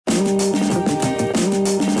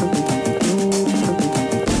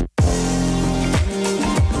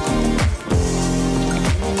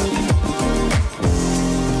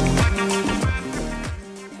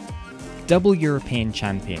double European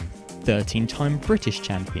champion, 13-time British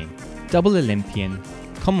champion, double Olympian,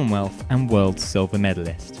 Commonwealth and world silver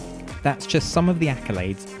medalist. That's just some of the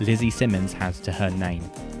accolades Lizzie Simmonds has to her name.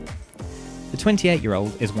 The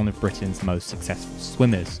 28-year-old is one of Britain's most successful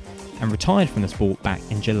swimmers and retired from the sport back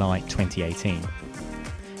in July 2018.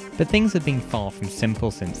 But things have been far from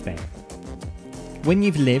simple since then. When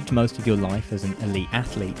you've lived most of your life as an elite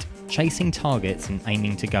athlete, chasing targets and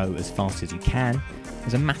aiming to go as fast as you can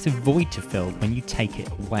is a massive void to fill when you take it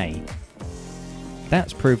away.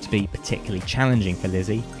 That's proved to be particularly challenging for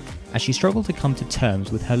Lizzie, as she struggled to come to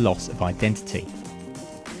terms with her loss of identity.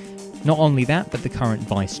 Not only that, but the current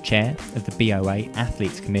Vice Chair of the BOA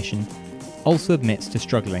Athletes Commission also admits to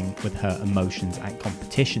struggling with her emotions at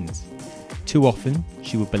competitions. Too often,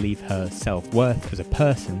 she would believe her self-worth as a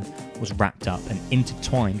person was wrapped up and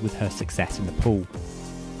intertwined with her success in the pool.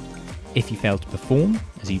 If you failed to perform,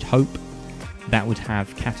 as you'd hope, that would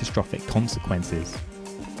have catastrophic consequences.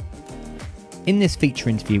 In this feature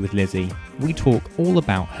interview with Lizzie, we talk all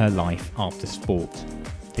about her life after sport,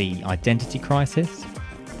 the identity crisis,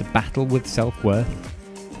 the battle with self-worth,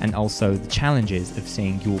 and also the challenges of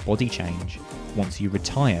seeing your body change once you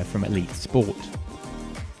retire from elite sport.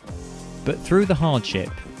 But through the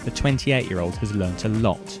hardship, the 28-year-old has learnt a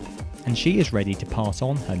lot, and she is ready to pass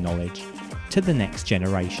on her knowledge to the next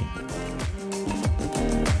generation.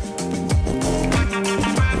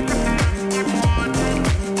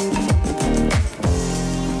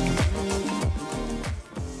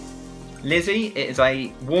 Lizzie, it is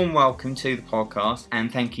a warm welcome to the podcast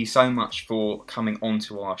and thank you so much for coming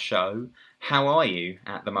onto our show. How are you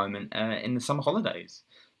at the moment in the summer holidays?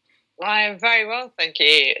 I am very well, thank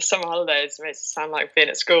you. Summer holidays makes it sound like being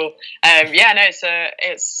at school.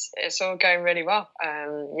 It's all going really well.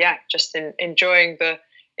 Just enjoying the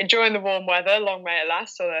warm weather. Long may it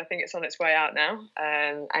last. Although I think it's on its way out now.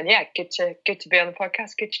 Good to be on the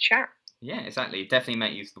podcast. Good to chat. Yeah, exactly. Definitely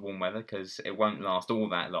make use of the warm weather because it won't last all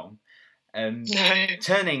that long. No.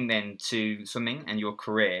 Turning then to swimming and your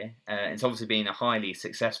career, it's obviously been a highly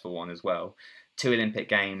successful one as well. 2 Olympic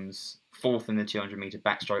Games, 4th in the 200-metre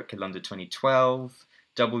backstroke at London 2012,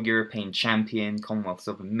 double European champion, Commonwealth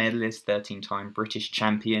silver medalist, 13-time British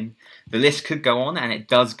champion. The list could go on, and it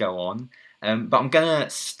does go on. But I'm going to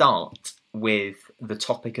start with the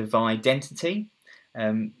topic of identity,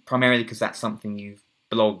 primarily because that's something you've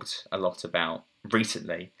blogged a lot about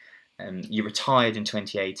recently. You retired in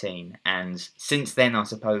 2018, and since then, I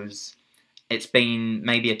suppose, it's been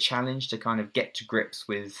maybe a challenge to kind of get to grips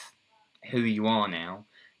with who you are now.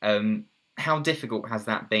 How difficult has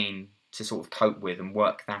that been to sort of cope with and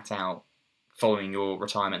work that out following your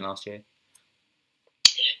retirement last year?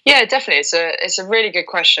 Yeah, definitely. It's a really good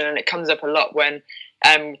question, and it comes up a lot when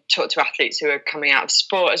talk to athletes who are coming out of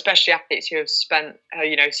sport, especially athletes who have spent,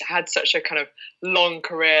 had such a kind of long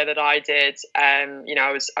career that I did.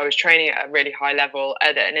 I was training at a really high level,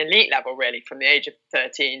 at an elite level, really, from the age of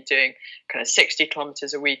 13, doing kind of 60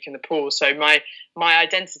 kilometres a week in the pool. So my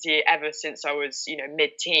identity ever since I was,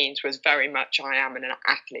 mid-teens was very much I am an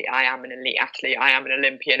athlete, I am an elite athlete, I am an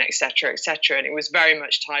Olympian, etc., etc. And it was very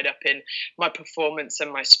much tied up in my performance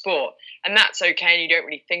and my sport. And that's okay, and you don't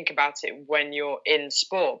really think about it when you're in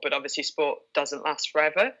sport, but obviously sport doesn't last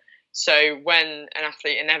forever. So when an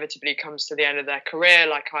athlete inevitably comes to the end of their career,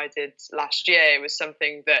 like I did last year, it was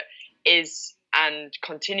something that is and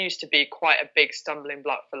continues to be quite a big stumbling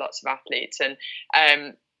block for lots of athletes. And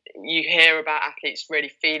you hear about athletes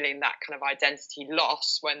really feeling that kind of identity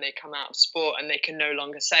loss when they come out of sport and they can no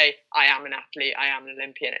longer say, I am an athlete, I am an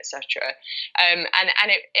Olympian, etc. And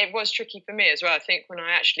it was tricky for me as well. I think when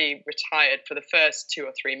I actually retired for the first 2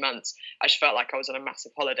 or 3 months, I just felt like I was on a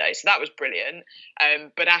massive holiday. So that was brilliant.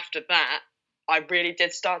 But after that, I really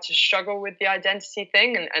did start to struggle with the identity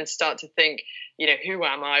thing and start to think, who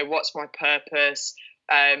am I? What's my purpose?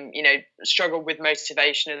 Struggled with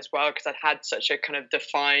motivation as well, because I'd had such a kind of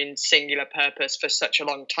defined singular purpose for such a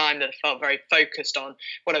long time that I felt very focused on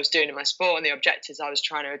what I was doing in my sport and the objectives I was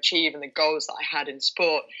trying to achieve and the goals that I had in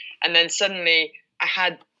sport. And then suddenly I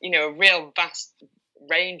had, a real vast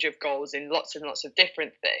range of goals in lots and lots of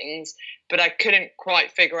different things, but I couldn't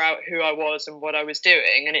quite figure out who I was and what I was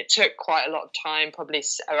doing. And it took quite a lot of time, probably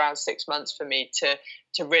around 6 months for me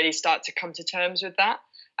to really start to come to terms with that.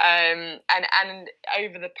 And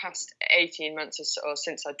over the past 18 months or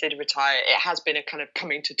since I did retire, it has been a kind of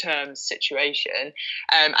coming to terms situation.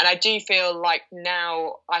 And I do feel like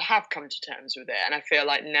now I have come to terms with it. And I feel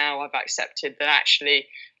like now I've accepted that actually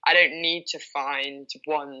I don't need to find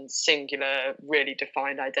one singular, really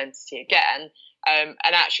defined identity again. And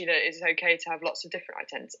actually that it's okay to have lots of different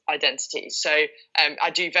identities. So I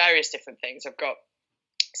do various different things. I've got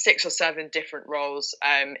 6 or 7 different roles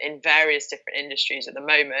in various different industries at the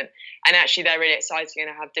moment, and actually they're really exciting, and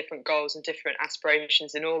I have different goals and different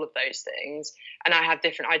aspirations in all of those things, and I have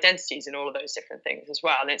different identities in all of those different things as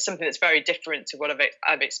well, and it's something that's very different to what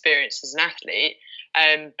I've experienced as an athlete,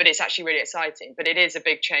 but it's actually really exciting, but it is a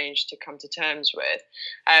big change to come to terms with,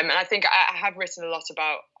 and I think I have written a lot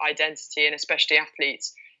about identity, and especially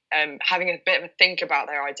athletes having a bit of a think about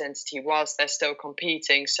their identity whilst they're still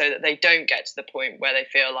competing, so that they don't get to the point where they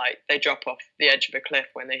feel like they drop off the edge of a cliff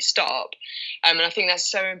when they stop. And I think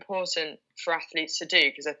that's so important for athletes to do,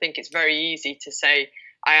 because I think it's very easy to say,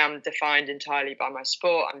 I am defined entirely by my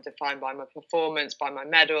sport, I'm defined by my performance, by my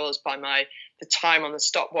medals, by the time on the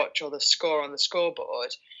stopwatch or the score on the scoreboard.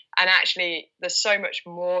 And actually, there's so much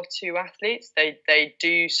more to athletes. They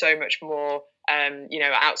do so much more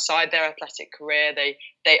outside their athletic career.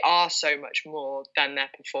 They are so much more than their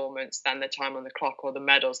performance, than the time on the clock or the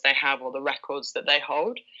medals they have or the records that they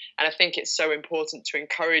hold. And I think it's so important to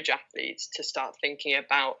encourage athletes to start thinking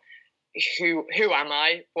about who am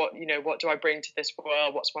I? What do I bring to this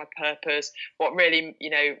world? What's my purpose? What really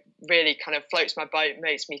kind of floats my boat,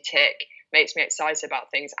 makes me tick, makes me excited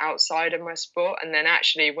about things outside of my sport. And then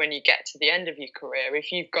actually, when you get to the end of your career,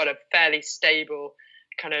 if you've got a fairly stable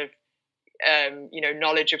kind of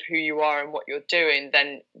knowledge of who you are and what you're doing,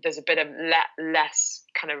 then there's a bit of less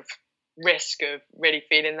kind of risk of really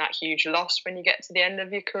feeling that huge loss when you get to the end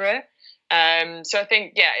of your career. So I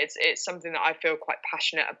think, it's something that I feel quite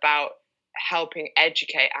passionate about, helping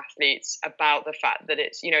educate athletes about the fact that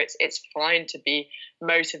it's fine to be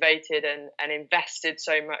motivated and invested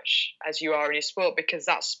so much as you are in your sport, because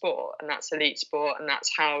that's sport and that's elite sport, and that's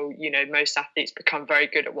how most athletes become very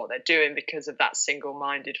good at what they're doing, because of that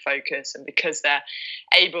single-minded focus, and because they're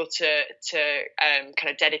able to kind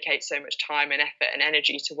of dedicate so much time and effort and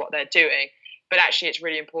energy to what they're doing. But actually, it's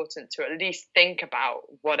really important to at least think about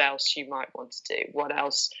what else you might want to do, what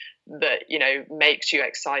else that makes you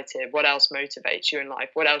excited, what else motivates you in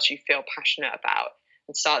life, what else you feel passionate about,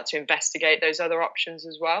 and start to investigate those other options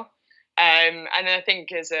as well. And then I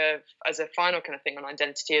think as a final kind of thing on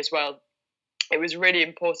identity as well, it was really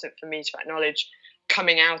important for me to acknowledge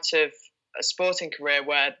coming out of a sporting career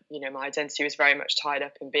where my identity was very much tied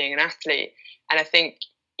up in being an athlete, and I think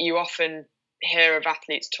you often hear of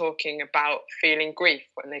athletes talking about feeling grief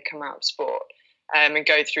when they come out of sport and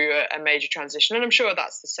go through a major transition. And I'm sure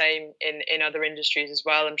that's the same in other industries as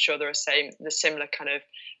well. I'm sure there are the similar kind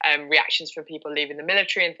of reactions from people leaving the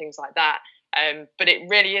military and things like that. But it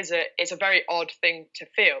really is it's a very odd thing to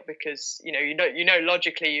feel, because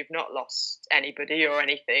logically you've not lost anybody or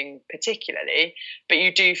anything particularly, but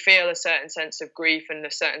you do feel a certain sense of grief and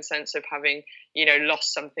a certain sense of having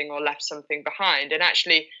lost something or left something behind. And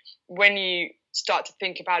actually, when you start to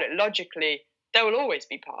think about it logically, there will always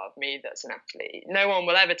be part of me that's an athlete. No one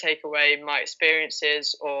will ever take away my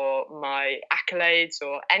experiences or my accolades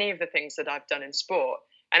or any of the things that I've done in sport.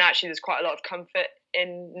 And actually, there's quite a lot of comfort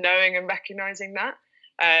in knowing and recognizing that.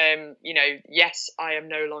 Yes, I am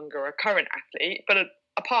no longer a current athlete, but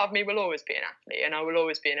a part of me will always be an athlete, and I will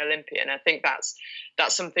always be an Olympian. I think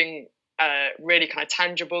that's something really kind of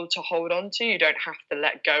tangible to hold on to. You don't have to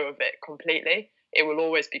let go of it completely. It will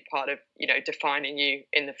always be part of defining you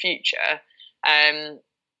in the future.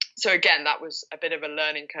 So again, that was a bit of a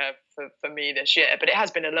learning curve for me this year, but it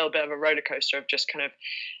has been a little bit of a roller coaster of just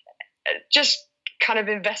kind of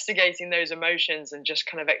investigating those emotions and just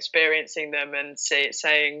kind of experiencing them and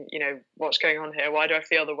saying, what's going on here? Why do I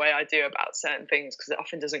feel the way I do about certain things? Because it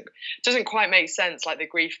often doesn't quite make sense, like the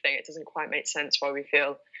grief thing. It doesn't quite make sense why we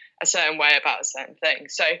feel a certain way about a certain thing.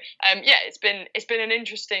 So it's been an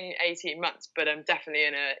interesting 18 months, but I'm definitely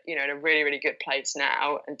in a really, really good place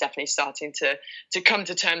now, and definitely starting to come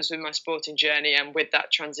to terms with my sporting journey and with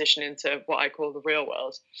that transition into what I call the real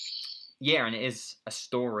world. Yeah, and it is a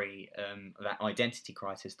story, that identity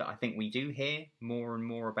crisis, that I think we do hear more and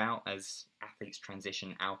more about as athletes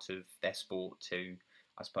transition out of their sport to,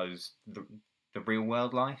 I suppose, the real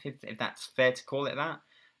world life, if that's fair to call it that.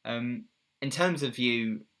 In terms of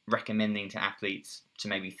you recommending to athletes to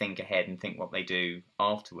maybe think ahead and think what they do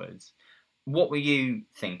afterwards, what were you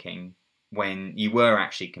thinking when you were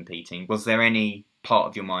actually competing? Was there any part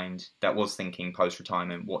of your mind that was thinking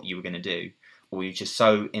post-retirement what you were going to do? Or were you just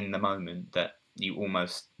so in the moment that you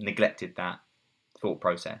almost neglected that thought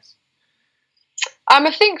process?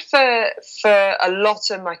 I think for a lot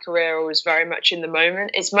of my career, I was very much in the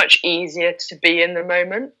moment. It's much easier to be in the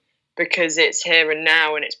moment because it's here and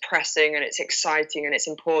now, and it's pressing and it's exciting and it's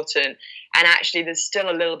important. And actually, there's still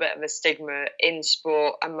a little bit of a stigma in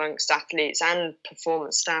sport amongst athletes and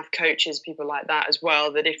performance staff, coaches, people like that as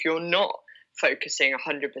well, that if you're not focusing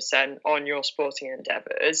 100% on your sporting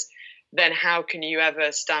endeavours, then how can you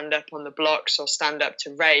ever stand up on the blocks or stand up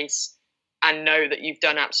to race and know that you've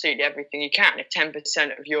done absolutely everything you can? If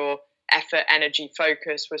 10% of your effort, energy,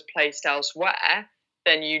 focus was placed elsewhere,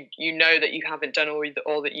 then you know that you haven't done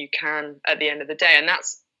all that you can at the end of the day. And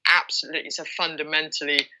that's absolutely, it's a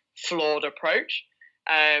fundamentally flawed approach.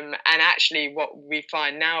 And actually what we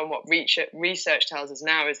find now and what research tells us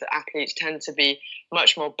now is that athletes tend to be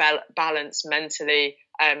much more balanced mentally,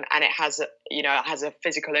 and it has a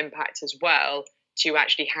physical impact as well, to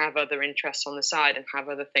actually have other interests on the side and have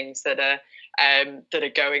other things that are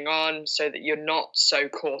going on, so that you're not so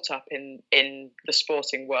caught up in the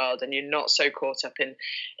sporting world, and you're not so caught up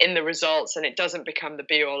in the results, and it doesn't become the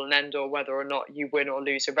be all and end all whether or not you win or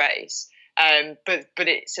lose a race. But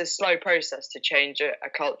it's a slow process to change a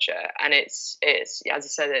culture, and it's as I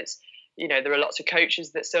said, it's, there are lots of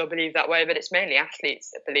coaches that still believe that way, but it's mainly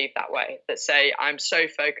athletes that believe that way, that say, I'm so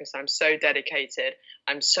focused, I'm so dedicated,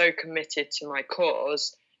 I'm so committed to my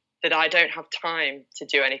cause that I don't have time to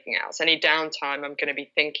do anything else. Any downtime, I'm going to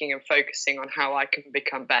be thinking and focusing on how I can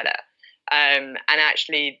become better. And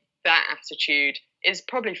actually, that attitude is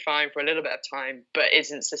probably fine for a little bit of time, but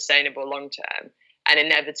isn't sustainable long term, and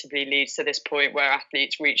inevitably leads to this point where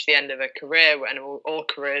athletes reach the end of a career, and all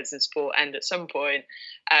careers in sport end at some point.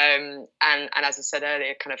 And as I said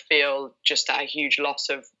earlier, kind of feel just at a huge loss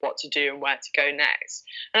of what to do and where to go next.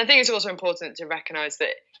 And I think it's also important to recognise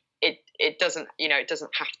that it doesn't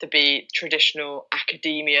have to be traditional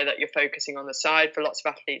academia that you're focusing on the side. For lots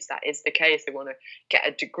of athletes, that is the case. They want to get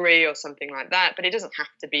a degree or something like that, but it doesn't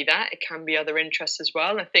have to be that. It can be other interests as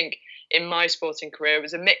well. And I think in my sporting career, it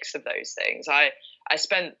was a mix of those things. I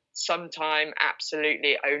spent some time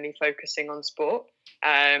absolutely only focusing on sport,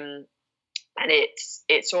 and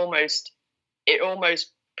it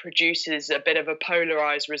almost produces a bit of a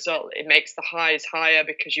polarized result. It makes the highs higher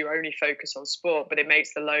because you only focus on sport, but it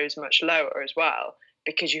makes the lows much lower as well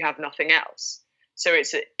because you have nothing else. So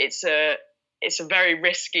it's a very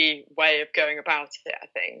risky way of going about it, I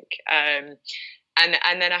think.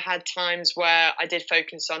 And then I had times where I did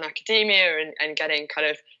focus on academia and getting kind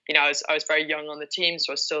of, I was very young on the team,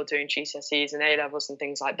 so I was still doing GCSEs and A-levels and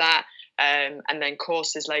things like that, and then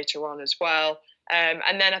courses later on as well.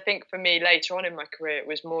 And then I think for me later on in my career, it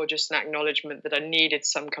was more just an acknowledgement that I needed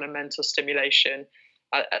some kind of mental stimulation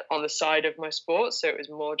on the side of my sport. So it was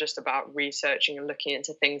more just about researching and looking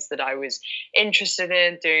into things that I was interested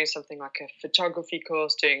in, doing something like a photography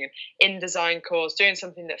course, doing an InDesign course, doing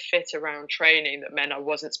something that fit around training, that meant I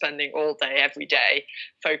wasn't spending all day, every day,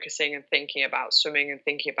 focusing and thinking about swimming and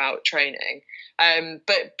thinking about training.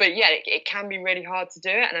 But yeah, it can be really hard to do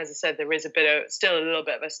it. And as I said, there is still a little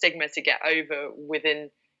bit of a stigma to get over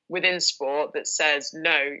within sport that says,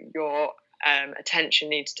 no, your attention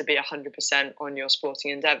needs to be 100% on your sporting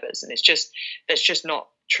endeavours, and that's just not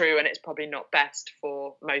true, and it's probably not best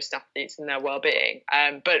for most athletes and their well-being.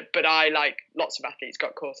 But I, like lots of athletes,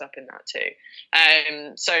 got caught up in that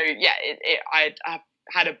too. So yeah, I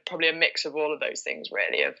had probably a mix of all of those things,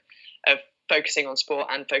 really, of focusing on sport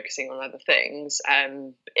and focusing on other things.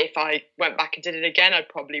 If I went back and did it again, I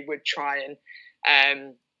probably would try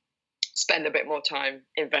and spend a bit more time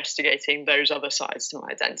investigating those other sides to my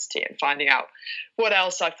identity and finding out what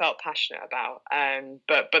else I felt passionate about.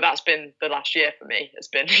 But that's been the last year for me. It's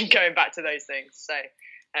been going back to those things. So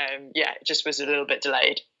yeah, it just was a little bit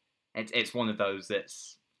delayed. It's one of those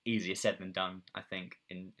that's easier said than done, I think,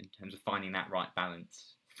 in terms of finding that right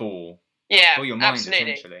balance for your mind,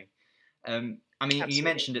 absolutely. Essentially. I mean, absolutely. You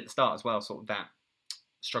mentioned at the start as well, sort of that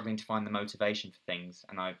struggling to find the motivation for things,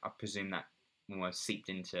 and I presume that almost seeped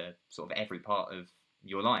into sort of every part of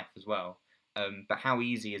your life as well. But how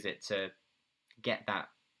easy is it to get that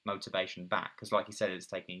motivation back? Because like you said, it's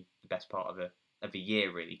taking the best part of a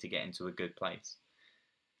year really to get into a good place.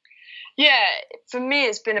 Yeah, for me,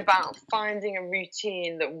 it's been about finding a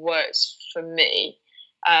routine that works for me.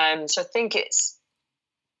 So I think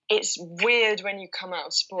it's weird when you come out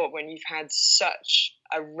of sport, when you've had such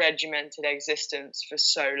a regimented existence for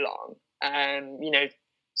so long.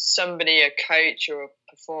 Somebody, a coach or a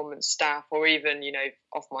performance staff, or even,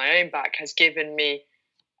 off my own back, has given me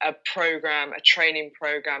a program, a training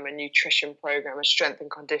program, a nutrition program, a strength and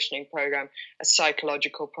conditioning program, a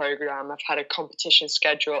psychological program. I've had a competition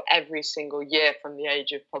schedule every single year from the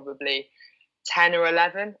age of probably 10 or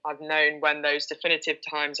 11. I've known when those definitive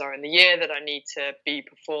times are in the year that I need to be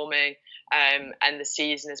performing, and the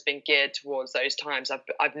season has been geared towards those times.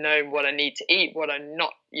 I've known what I need to eat, what I'm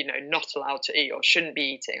not allowed to eat or shouldn't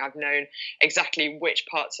be eating. I've known exactly which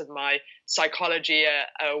parts of my psychology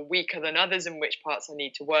are weaker than others and which parts I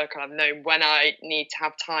need to work on. I've known when I need to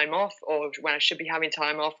have time off or when I should be having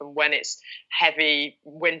time off, and when it's heavy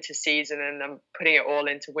winter season and I'm putting it all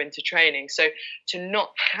into winter training. So to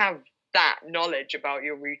not have that knowledge about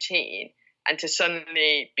your routine and to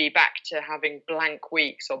suddenly be back to having blank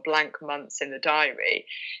weeks or blank months in the diary,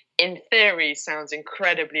 in theory sounds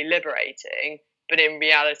incredibly liberating, but in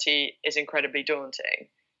reality is incredibly daunting.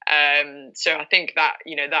 So I think that,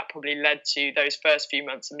 that probably led to those first few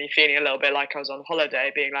months of me feeling a little bit like I was on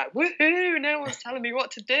holiday, being like, woohoo, no one's telling me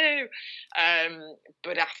what to do.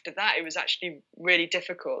 But after that, it was actually really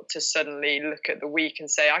difficult to suddenly look at the week and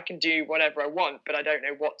say, I can do whatever I want, but I don't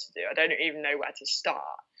know what to do. I don't even know where to start.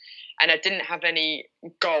 And I didn't have any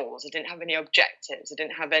goals. I didn't have any objectives. I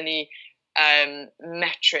didn't have any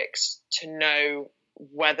metrics to know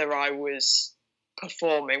whether I was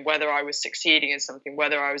performing, whether I was succeeding in something,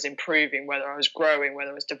 whether I was improving, whether I was growing,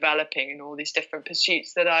 whether I was developing in all these different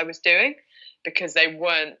pursuits that I was doing, because they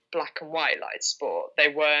weren't black and white like sport. They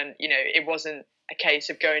weren't, it wasn't a case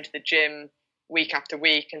of going to the gym week after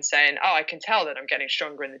week and saying, oh, I can tell that I'm getting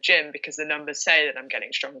stronger in the gym because the numbers say that I'm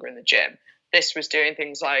getting stronger in the gym. This was doing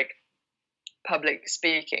things like public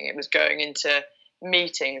speaking. It was going into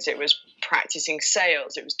meetings. It was practicing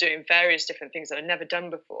sales. It was doing various different things that I'd never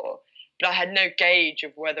done before. But I had no gauge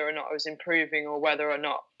of whether or not I was improving or whether or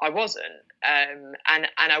not I wasn't. And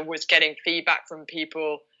I was getting feedback from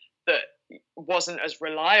people that wasn't as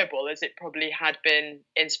reliable as it probably had been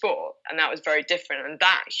in sport. And that was very different. And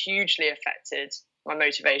that hugely affected my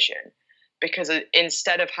motivation, because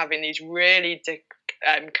instead of having these really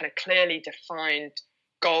kind of clearly defined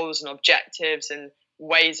goals and objectives and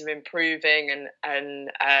ways of improving and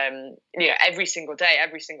every single day,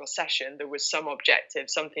 every single session, there was some objective,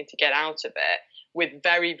 something to get out of it, with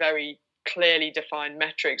very, very clearly defined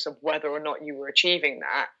metrics of whether or not you were achieving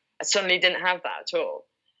that. I suddenly didn't have that at all.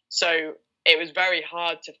 So it was very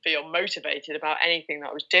hard to feel motivated about anything that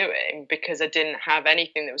I was doing, because I didn't have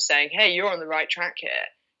anything that was saying, hey, you're on the right track here.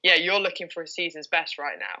 Yeah, you're looking for a season's best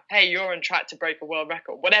right now. Hey, you're on track to break a world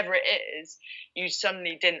record. Whatever it is, you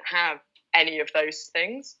suddenly didn't have any of those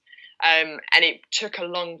things. And it took a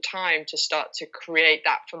long time to start to create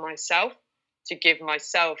that for myself, to give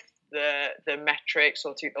myself the metrics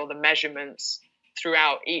or the measurements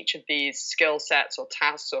throughout each of these skill sets or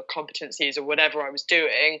tasks or competencies or whatever I was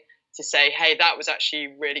doing, to say, hey, that was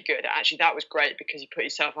actually really good. Actually, that was great because you put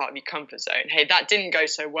yourself out of your comfort zone. Hey, that didn't go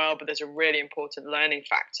so well, but there's a really important learning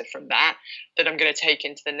factor from that I'm going to take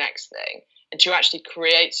into the next thing. And to actually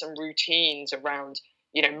create some routines around,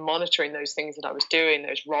 monitoring those things that I was doing,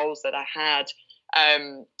 those roles that I had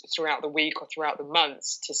throughout the week or throughout the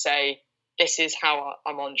months, to say, this is how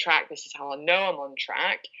I'm on track. This is how I know I'm on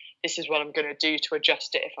track. This is what I'm going to do to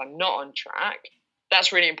adjust it if I'm not on track.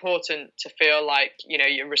 That's really important, to feel like,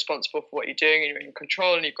 you're responsible for what you're doing and you're in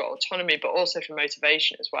control and you've got autonomy, but also for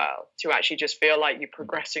motivation as well, to actually just feel like you're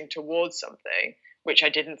progressing towards something, which I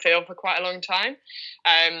didn't feel for quite a long time.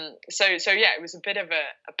 So yeah, it was a bit of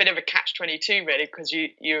a catch-22 really, because you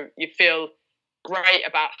feel great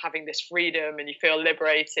about having this freedom and you feel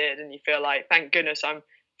liberated and you feel like, thank goodness I'm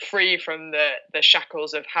free from the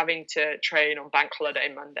shackles of having to train on bank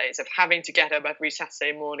holiday Mondays, of having to get up every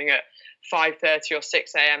Saturday morning at 5:30 or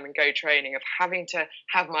 6 a.m. and go training, of having to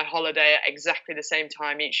have my holiday at exactly the same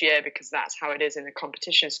time each year because that's how it is in the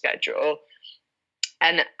competition schedule.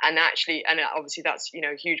 And obviously that's,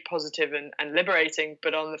 a huge positive and liberating,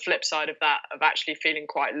 but on the flip side of that, of actually feeling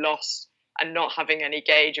quite lost and not having any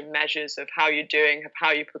gauge and measures of how you're doing, of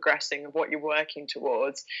how you're progressing, of what you're working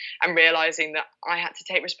towards, and realizing that I had to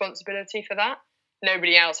take responsibility for that.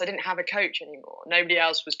 Nobody else, I didn't have a coach anymore. Nobody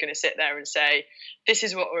else was going to sit there and say, this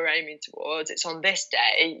is what we're aiming towards. It's on this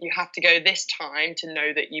day. You have to go this time to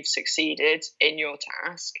know that you've succeeded in your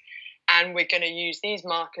task. And we're going to use these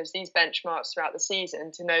markers, these benchmarks throughout the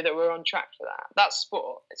season to know that we're on track for that. That's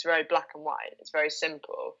sport. It's very black and white. It's very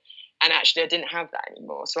simple. And actually, I didn't have that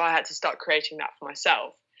anymore. So I had to start creating that for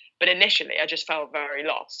myself. But initially, I just felt very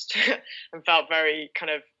lost and felt very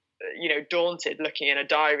kind of, daunted looking in a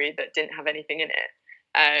diary that didn't have anything in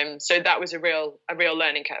it. So that was a real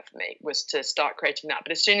learning curve for me, was to start creating that.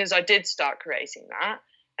 But as soon as I did start creating that,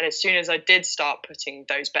 and as soon as I did start putting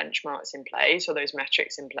those benchmarks in place or those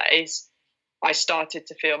metrics in place, I started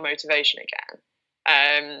to feel motivation again.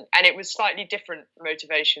 And it was slightly different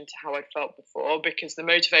motivation to how I'd felt before, because the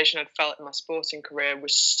motivation I'd felt in my sporting career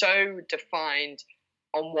was so defined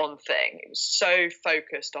on one thing. It was so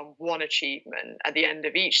focused on one achievement at the end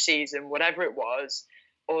of each season, whatever it was,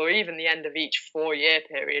 or even the end of each 4-year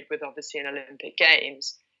period with obviously an Olympic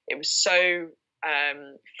Games. It was so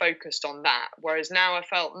focused on that. Whereas now I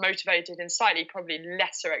felt motivated in slightly probably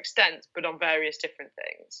lesser extent, but on various different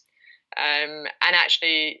things. And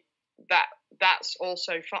actually that's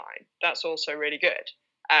also fine. That's also really good.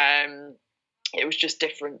 It was just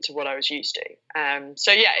different to what I was used to.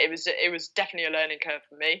 So yeah, it was definitely a learning curve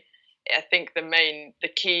for me. I think the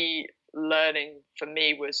key learning for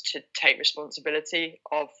me was to take responsibility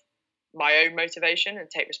of my own motivation and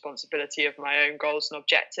take responsibility of my own goals and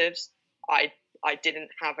objectives. I didn't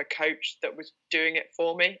have a coach that was doing it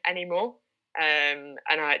for me anymore. And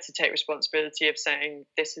I had to take responsibility of saying,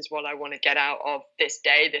 this is what I want to get out of this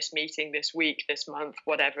day, this meeting, this week, this month,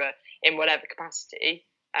 whatever, in whatever capacity.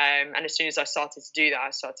 And as soon as I started to do that, I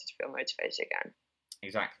started to feel motivated again.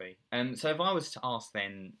 Exactly. So if I was to ask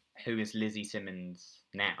then, who is Lizzie Simmonds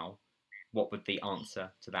now, what would the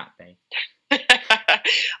answer to that be?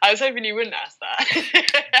 I was hoping you wouldn't ask that.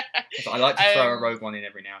 I like to throw a rogue one in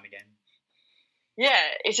every now and again. Yeah,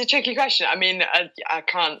 it's a tricky question. I mean, I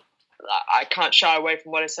can't shy away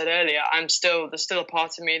from what I said earlier. There's still a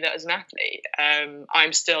part of me that is an athlete.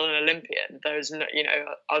 I'm still an Olympian.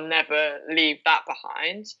 I'll never leave that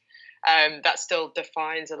behind. That still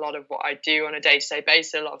defines a lot of what I do on a day-to-day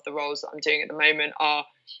basis. A lot of the roles that I'm doing at the moment are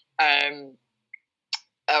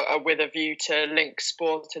with a view to link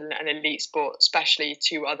sport and elite sport, especially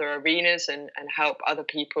to other arenas, and help other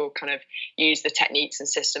people kind of use the techniques and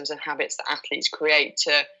systems and habits that athletes create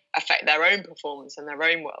to affect their own performance and their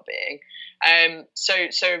own well-being. So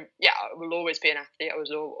yeah, I will always be an athlete. I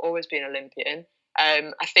will always be an Olympian.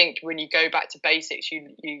 I think when you go back to basics,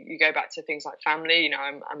 you go back to things like family.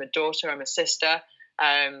 I'm a daughter, I'm a sister.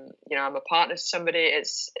 I'm a partner to somebody.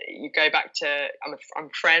 You go back to I'm a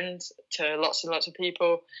friend to lots and lots of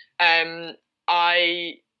people. In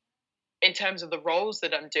terms of the roles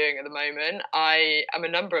that I'm doing at the moment, I am a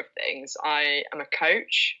number of things. I am a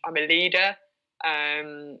coach. I'm a leader.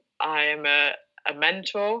 I am a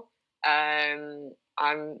mentor.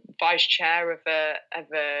 I'm vice chair of a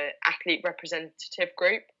athlete representative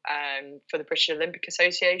group for the British Olympic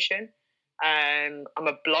Association. I'm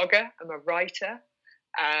a blogger. I'm a writer.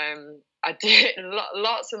 I did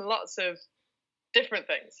lots and lots of different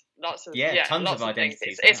things. Tons of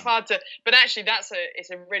identities. It's hard to, but actually it's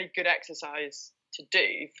a really good exercise to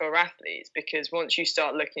do for athletes, because once you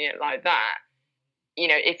start looking at it like that,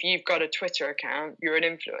 if you've got a Twitter account, you're an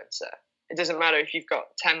influencer. It doesn't matter if you've got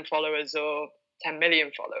 10 followers or 10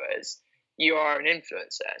 million followers, you are an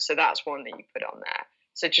influencer. So that's one that you put on there.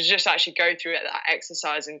 So to just actually go through that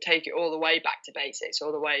exercise and take it all the way back to basics,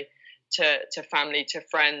 all the way to family, to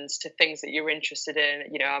friends, to things that you're interested in.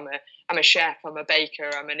 I'm a chef, I'm a baker,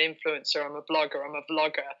 I'm an influencer, I'm a blogger, I'm a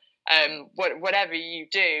vlogger. Whatever you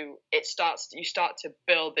do, you start to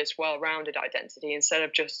build this well-rounded identity instead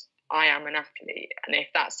of just I am an athlete. And if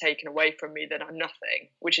that's taken away from me, then I'm nothing,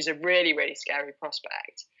 which is a really, really scary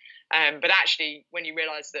prospect. But actually, when you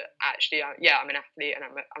realise that I'm an athlete and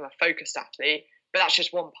I'm a focused athlete, but that's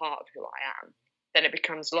just one part of who I am, then it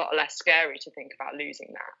becomes a lot less scary to think about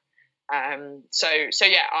losing that. So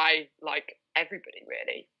yeah, I, like everybody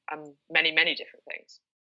really, many, many different things.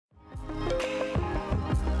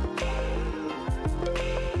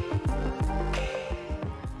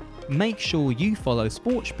 Make sure you follow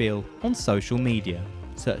SportSpiel on social media.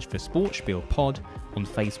 Search for SportSpiel Pod on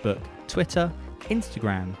Facebook, Twitter,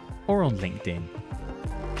 Instagram, or on LinkedIn.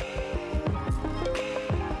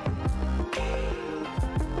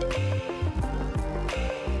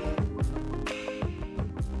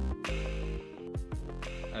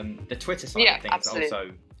 The Twitter side of things absolutely.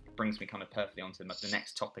 Also brings me kind of perfectly onto the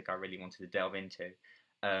next topic I really wanted to delve into,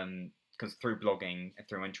 because through blogging and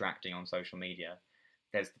through interacting on social media,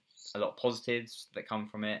 there's a lot of positives that come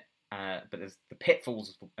from it, but there's the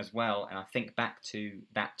pitfalls as well. And I think back to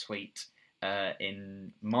that tweet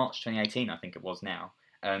in March 2018, I think it was now.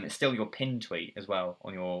 It's still your pinned tweet as well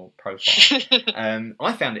on your profile.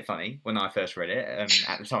 I found it funny when I first read it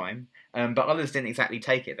at the time, but others didn't exactly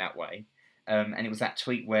take it that way. And it was that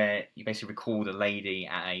tweet where you basically recalled a lady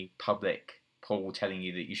at a public pool telling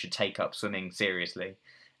you that you should take up swimming seriously.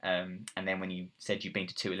 And then when you said you'd been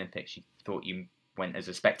to 2 Olympics, you thought you went as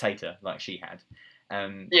a spectator like she had.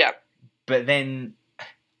 But then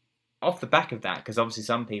off the back of that, because obviously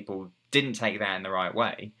some people didn't take that in the right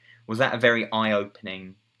way, was that a very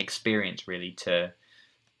eye-opening experience really to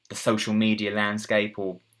the social media landscape,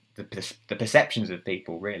 or the perceptions of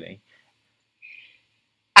people, really.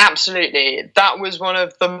 Absolutely. That was one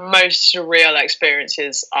of the most surreal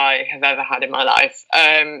experiences I have ever had in my life.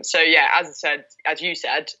 So yeah, as you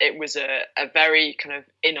said, it was a very kind of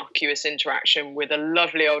innocuous interaction with a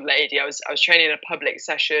lovely old lady. I was training in a public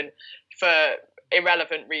session for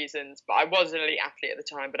irrelevant reasons, but I was an elite athlete at the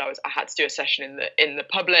time, but I had to do a session in the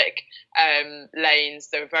public lanes.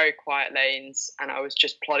 They were very quiet lanes, and I was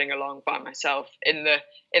just plodding along by myself in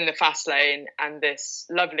the fast lane, and this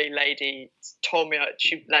lovely lady told me,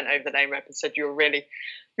 she leant over the lane rep and said, you're a really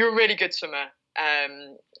good swimmer.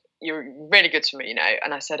 You're a really good swimmer, you know.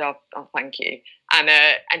 And I said, oh thank you.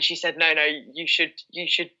 And she said, no, you should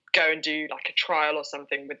go and do like a trial or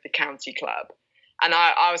something with the county club. And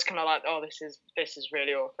I was kind of like, oh, this is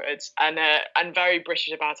really awkward, and very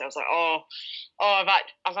British about it. I was like,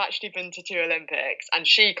 I've actually been to 2 Olympics, and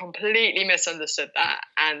she completely misunderstood that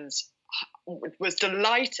and was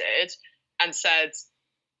delighted and said,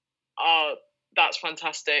 oh, that's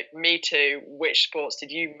fantastic. Me too. Which sports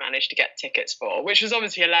did you manage to get tickets for? Which was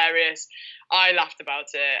obviously hilarious. I laughed about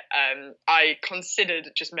it. I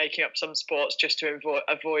considered just making up some sports just to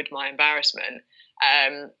avoid my embarrassment.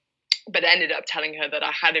 But ended up telling her that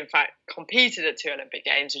I had in fact competed at 2 Olympic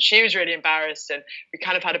Games, and she was really embarrassed, and we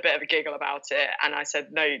kind of had a bit of a giggle about it. And I said,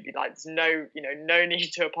 no, like, there's no need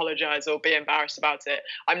to apologise or be embarrassed about it.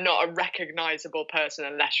 I'm not a recognisable person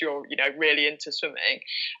unless you're, really into swimming.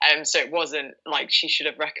 So it wasn't like she should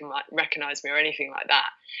have recognised me or anything like that.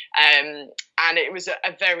 And it was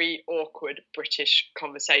a very awkward British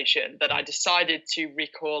conversation that I decided to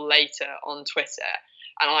recall later on Twitter.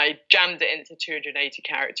 And I jammed it into 280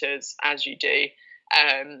 characters, as you do,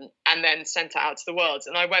 and then sent it out to the world.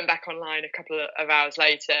 And I went back online a couple of hours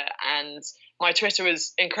later, and my Twitter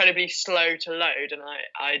was incredibly slow to load, and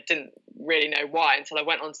I didn't really know why until I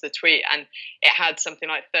went onto the tweet, and it had something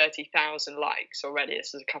like 30,000 likes already.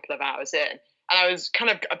 This was a couple of hours in. And I was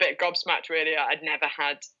kind of a bit gobsmacked, really. I'd never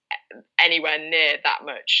had anywhere near that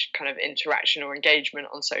much kind of interaction or engagement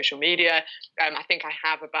on social media. I think I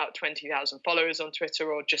have about 20,000 followers on Twitter,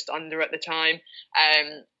 or just under at the time.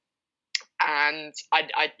 And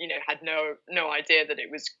I had no idea that it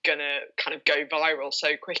was gonna kind of go viral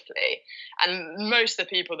so quickly. And most of the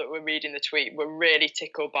people that were reading the tweet were really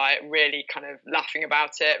tickled by it, really kind of laughing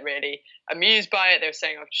about it, really amused by it. They were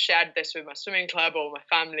saying, I've shared this with my swimming club or my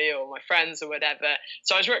family or my friends or whatever.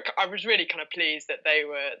 So I was really kind of pleased that they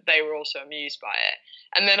were also amused by it.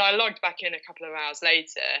 And then I logged back in a couple of hours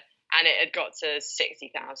later, and it had got to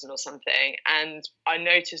 60,000 or something. And I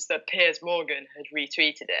noticed that Piers Morgan had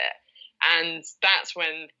retweeted it. And that's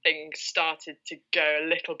when things started to go a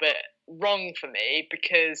little bit wrong for me,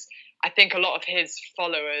 because I think a lot of his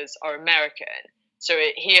followers are American. So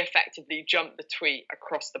he effectively jumped the tweet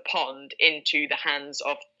across the pond into the hands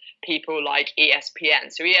of people like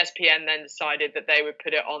ESPN. So ESPN then decided that they would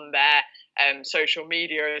put it on their social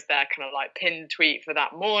media as their kind of like pinned tweet for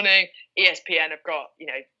that morning. ESPN have got,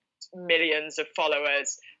 millions of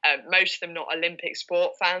followers, most of them not Olympic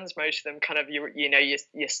sport fans, most of them kind of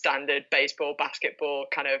your standard baseball, basketball,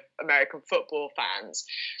 kind of American football fans.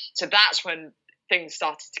 So that's when things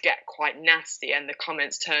started to get quite nasty, and the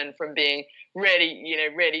comments turned from being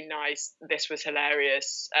really nice, this was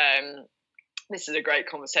hilarious, this is a great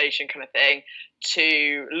conversation kind of thing,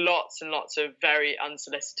 to lots and lots of very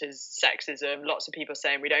unsolicited sexism, lots of people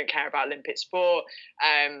saying we don't care about Olympic sport,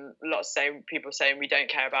 lots of people saying we don't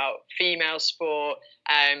care about female sport,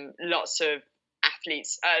 lots of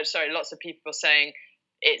people saying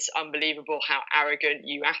it's unbelievable how arrogant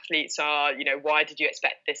you athletes are. Why did you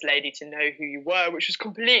expect this lady to know who you were? Which was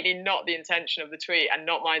completely not the intention of the tweet, and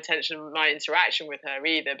not my intention of my interaction with her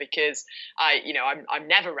either, because I'm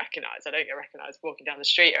never recognised. I don't get recognised walking down the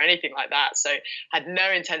street or anything like that. So had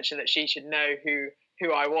no intention that she should know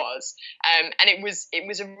who I was. And it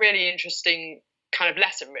was a really interesting kind of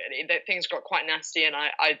lesson, really, that things got quite nasty, and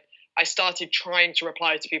I started trying to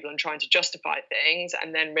reply to people and trying to justify things,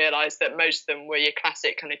 and then realised that most of them were your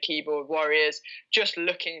classic kind of keyboard warriors, just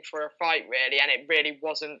looking for a fight, really, and it really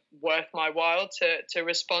wasn't worth my while to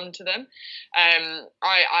respond to them.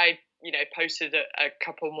 I posted a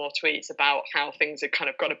couple more tweets about how things had kind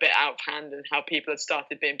of got a bit out of hand and how people had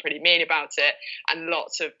started being pretty mean about it. And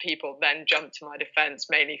lots of people then jumped to my defense,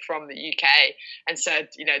 mainly from the UK, and said,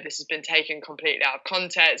 this has been taken completely out of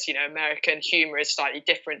context. American humor is slightly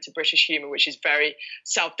different to British humor, which is very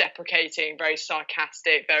self-deprecating, very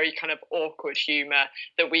sarcastic, very kind of awkward humor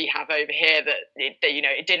that we have over here, that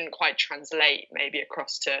it didn't quite translate maybe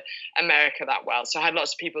across to America that well. So I had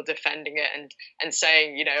lots of people defending it and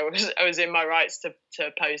saying, was in my rights to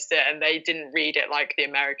post it, and they didn't read it like the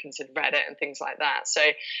Americans had read it and things like that. So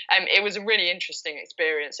it was a really interesting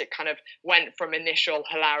experience. It kind of went from initial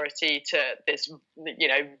hilarity to this, you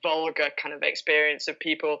know, vulgar kind of experience of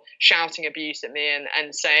people shouting abuse at me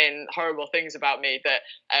and saying horrible things about me. That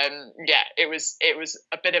it was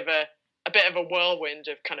a bit of a whirlwind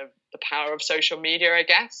of kind of the power of social media, I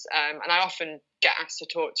guess. And I often get asked to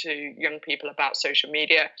talk to young people about social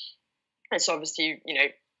media. It's obviously, you know,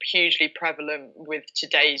 hugely prevalent with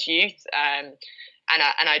today's youth, and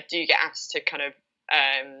I do get asked to kind of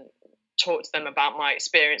talk to them about my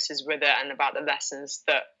experiences with it and about the lessons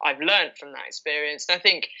that I've learned from that experience. And I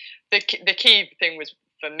think the key thing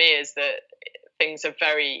for me is that things are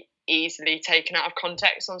very easily taken out of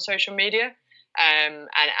context on social media. And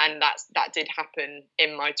that did happen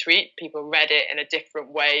in my tweet. People read it in a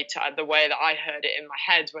different way to the way that I heard it in my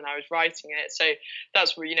head when I was writing it. So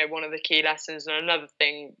that's, you know, one of the key lessons. And another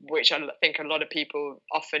thing which I think a lot of people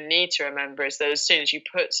often need to remember is that as soon as you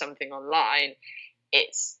put something online,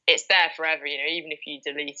 it's there forever. You know, even if you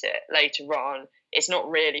delete it later on, it's not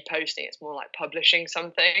really posting, it's more like publishing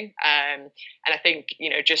something. And I think,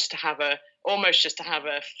 you know, just to have a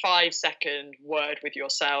 5-second word with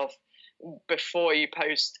yourself before you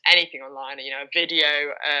post anything online, you know, a video,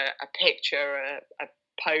 a picture, a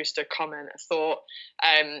post, a comment, a thought,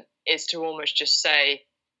 is to almost just say,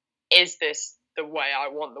 is this the way I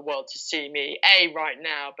want the world to see me, A, right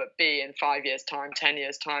now, but B, in 5 years' time, 10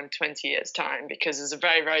 years' time, 20 years' time, because there's a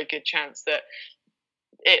very, very good chance that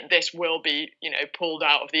this will be, you know, pulled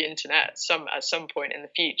out of the internet at some point in the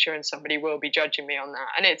future, and somebody will be judging me on that.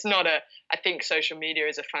 And it's not I think social media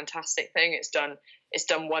is a fantastic thing. It's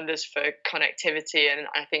done wonders for connectivity, and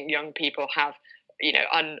I think young people have, you know,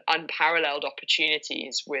 unparalleled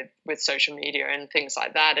opportunities with social media and things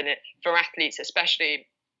like that. And for athletes especially,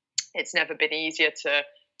 it's never been easier to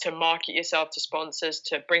market yourself to sponsors,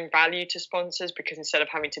 to bring value to sponsors, because instead of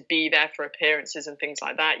having to be there for appearances and things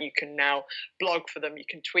like that, you can now blog for them, you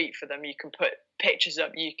can tweet for them, you can put pictures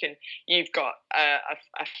up, you've got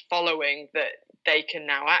a following that they can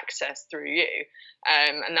now access through you,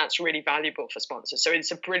 and that's really valuable for sponsors. So it's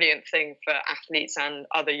a brilliant thing for athletes and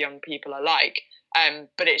other young people alike,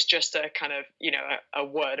 but it's just a kind of, you know, a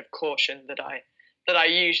word of caution that I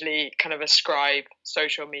usually kind of ascribe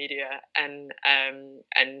social media and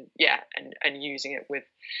using it with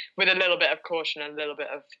a little bit of caution and a little bit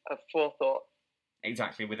of forethought.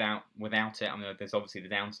 Exactly. Without it, I mean, there's obviously the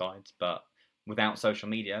downsides, but without social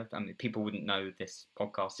media, I mean, people wouldn't know this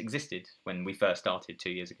podcast existed when we first started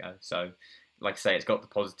 2 years ago. So, like I say, it's got the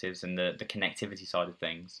positives and the connectivity side of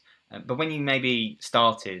things. But when you maybe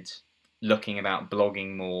started looking about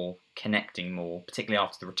blogging more, connecting more, particularly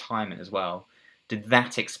after the retirement as well, did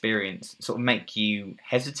that experience sort of make you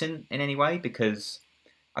hesitant in any way? Because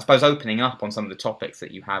I suppose opening up on some of the topics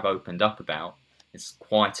that you have opened up about is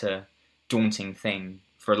quite a daunting thing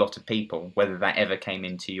for a lot of people, whether that ever came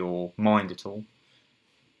into your mind at all.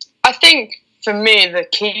 I think for me, the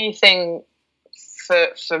key thing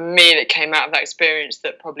for me that came out of that experience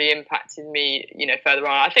that probably impacted me, you know, further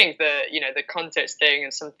on, I think the context thing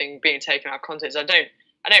and something being taken out of context, I don't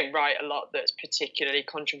write a lot that's particularly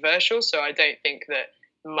controversial, so I don't think that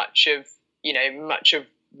much of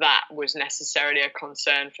that was necessarily a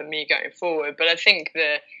concern for me going forward. But I think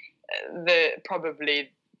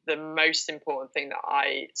probably the most important thing that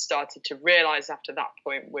I started to realise after that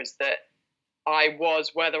point was that I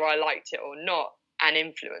was, whether I liked it or not, an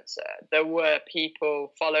influencer. There were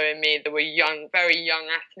people following me. There were very young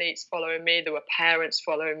athletes following me. There were parents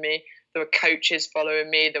following me. There were coaches following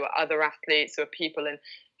me. There were other athletes. There were people in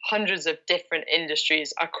hundreds of different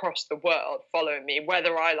industries across the world following me,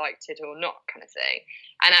 whether I liked it or not, kind of thing.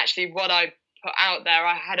 And actually, what I put out there,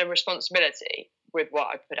 I had a responsibility with what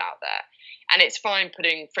I put out there. And it's fine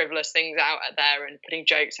putting frivolous things out there and putting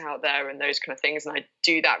jokes out there and those kind of things, and I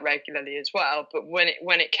do that regularly as well. But when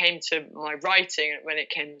it came to my writing, when it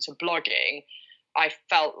came to blogging, I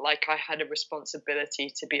felt like I had a responsibility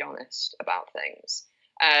to be honest about things.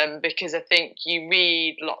 Because I think you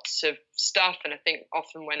read lots of stuff, and I think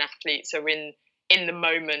often when athletes are in the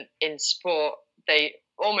moment in sport, they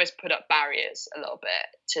almost put up barriers a little bit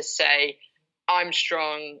to say, I'm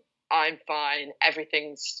strong, I'm fine,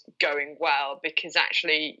 everything's going well, because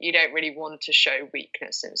actually you don't really want to show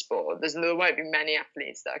weakness in sport. There won't be many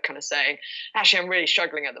athletes that are kind of saying, actually, I'm really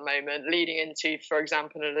struggling at the moment, leading into, for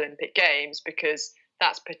example, an Olympic Games, because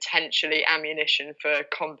that's potentially ammunition for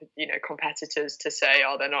competitors to say,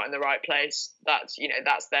 oh, they're not in the right place. That's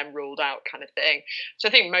them ruled out, kind of thing. So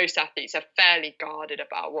I think most athletes are fairly guarded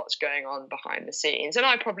about what's going on behind the scenes, and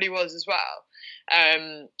I probably was as well.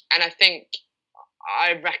 And I think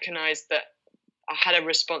I recognised that I had a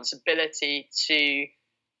responsibility to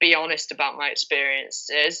be honest about my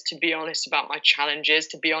experiences, to be honest about my challenges,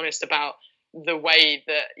 to be honest about the way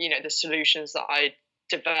that, the solutions that I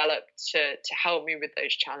developed to help me with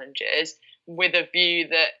those challenges, with a view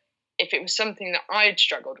that if it was something that I'd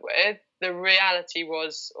struggled with, the reality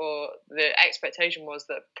was, or the expectation was,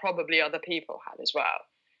 that probably other people had as well.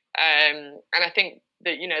 And I think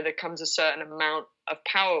that, there comes a certain amount of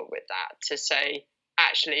power with that, to say,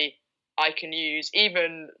 actually, I can use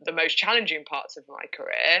even the most challenging parts of my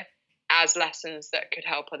career as lessons that could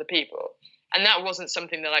help other people. And that wasn't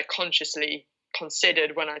something that I consciously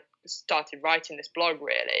considered when I started writing this blog,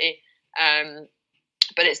 really.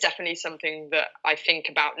 But it's definitely something that I think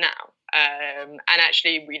about now. And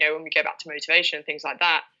actually, when we go back to motivation and things like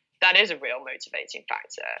that, that is a real motivating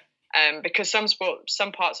factor. Because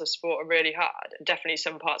some parts of sport are really hard, and definitely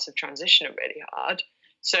some parts of transition are really hard.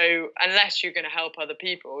 So unless you're going to help other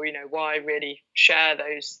people, why really share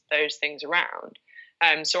those things around?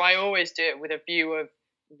 So I always do it with a view of,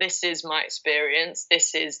 this is my experience.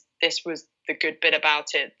 This was the good bit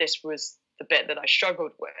about it. This was the bit that I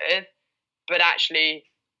struggled with. But actually,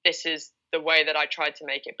 this is the way that I tried to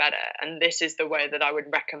make it better. And this is the way that I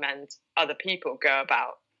would recommend other people go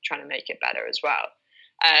about trying to make it better as well.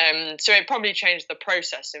 So it probably changed the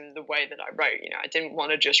process in the way that I wrote. I didn't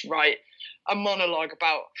want to just write a monologue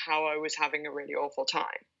about how I was having a really awful time.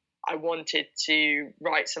 I wanted to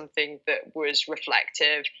write something that was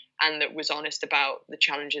reflective and that was honest about the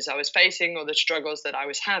challenges I was facing or the struggles that I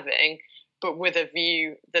was having, but with a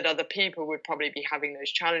view that other people would probably be having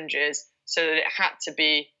those challenges, so that it had to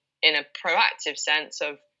be in a proactive sense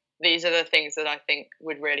of, these are the things that I think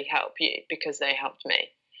would really help you because they helped me.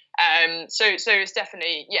 So it's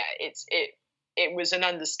definitely, it was an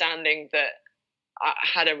understanding that I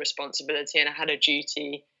had a responsibility and I had a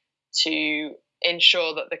duty to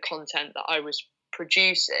ensure that the content that I was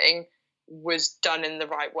producing was done in the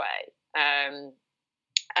right way.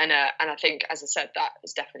 And I think, as I said, that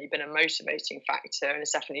has definitely been a motivating factor, and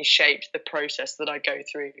it's definitely shaped the process that I go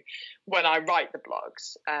through when I write the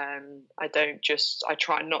blogs. I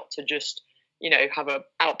try not to just, have an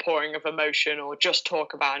outpouring of emotion or just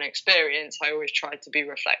talk about an experience. I always try to be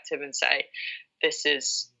reflective and say, this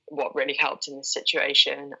is what really helped in this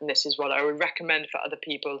situation, and this is what I would recommend for other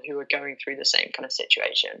people who are going through the same kind of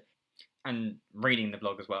situation. And reading the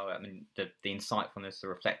blog as well, I mean, the insightfulness, the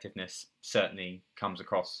reflectiveness certainly comes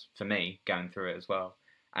across for me going through it as well.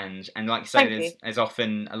 And like you say, there's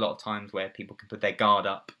often a lot of times where people can put their guard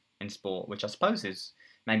up in sport, which I suppose is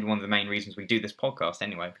maybe one of the main reasons we do this podcast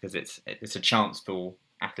anyway, because it's a chance for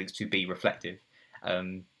athletes to be reflective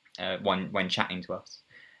when chatting to us.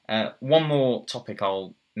 One more topic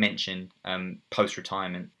I'll mention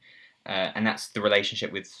post-retirement, and that's the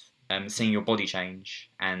relationship with seeing your body change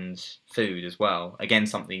and food as well. Again,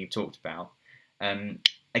 something you've talked about.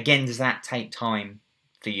 Again, does that take time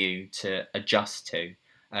for you to adjust to?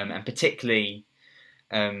 And particularly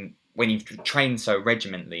when you've trained so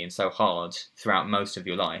regimentally and so hard throughout most of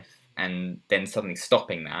your life, and then suddenly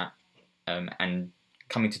stopping that and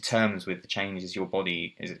coming to terms with the changes your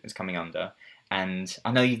body is coming under. And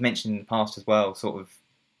I know you've mentioned in the past as well, sort of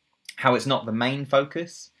how it's not the main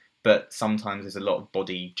focus, but sometimes there's a lot of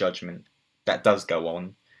body judgment that does go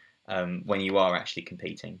on when you are actually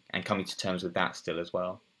competing, and coming to terms with that still as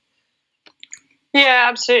well. Yeah,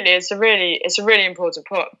 absolutely. It's a really important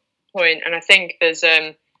point, and I think there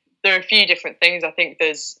are a few different things. I think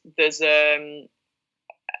there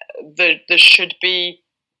should be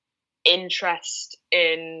interest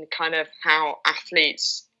in kind of how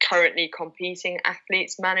currently competing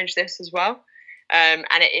athletes manage this as well. And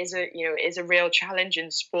it is a real challenge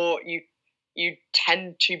in sport. You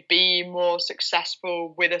tend to be more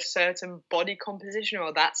successful with a certain body composition,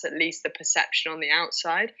 or that's at least the perception on the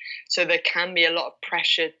outside. So there can be a lot of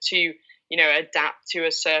pressure to, adapt to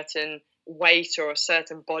a certain weight or a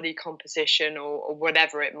certain body composition or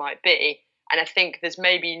whatever it might be. And I think there's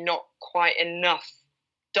maybe not quite enough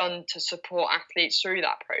done to support athletes through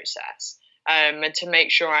that process, and to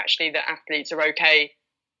make sure actually that athletes are okay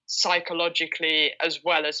psychologically as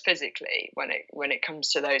well as physically when it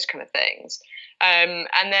comes to those kind of things. And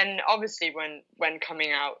then obviously when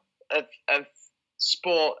coming out of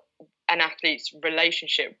sport, an athlete's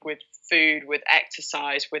relationship with food, with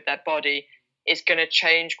exercise, with their body is going to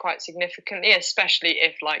change quite significantly, especially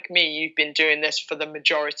if, like me, you've been doing this for the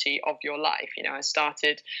majority of your life. I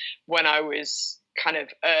started when I was kind of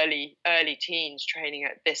early teens training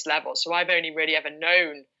at this level. So I've only really ever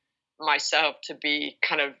known myself to be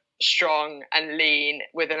kind of strong and lean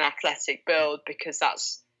with an athletic build, because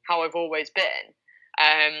that's how I've always been.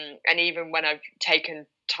 And even when I've taken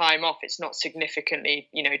time off, it's not significantly,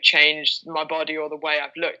 changed my body or the way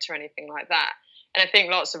I've looked or anything like that. And I think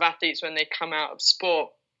lots of athletes, when they come out of sport,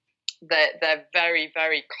 they're very,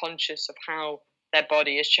 very conscious of how their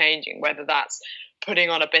body is changing, whether that's putting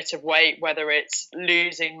on a bit of weight, whether it's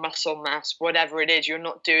losing muscle mass, whatever it is. You're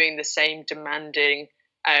not doing the same demanding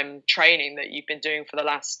training that you've been doing for the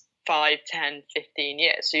last 5, 10, 15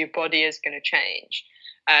 years. So your body is going to change.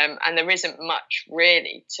 And there isn't much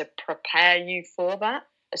really to prepare you for that,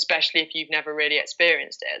 especially if you've never really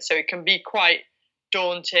experienced it. So it can be quite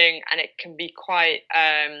daunting, and it can be quite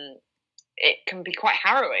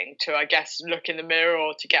harrowing to, I guess, look in the mirror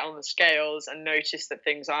or to get on the scales and notice that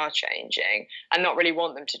things are changing and not really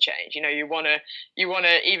want them to change. You want to,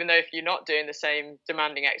 even though if you're not doing the same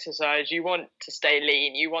demanding exercise, you want to stay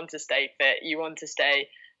lean, you want to stay fit, you want to stay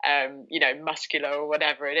muscular or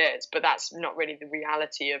whatever it is, but that's not really the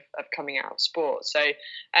reality of coming out of sport. So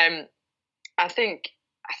I think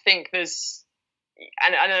there's,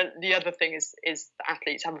 and the other thing is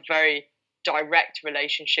athletes have a very direct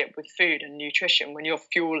relationship with food and nutrition. When you're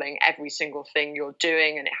fueling every single thing you're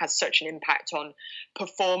doing, and it has such an impact on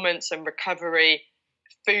performance and recovery,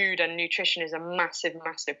 food and nutrition is a massive,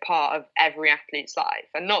 massive part of every athlete's life.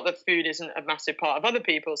 And not that food isn't a massive part of other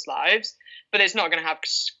people's lives, but it's not going to have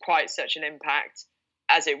quite such an impact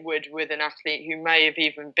as it would with an athlete who may have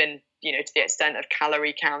even been, to the extent of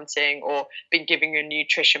calorie counting or been giving a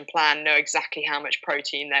nutrition plan, know exactly how much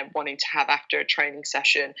protein they're wanting to have after a training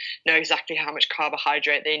session, know exactly how much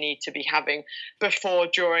carbohydrate they need to be having before,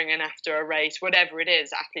 during, and after a race. Whatever it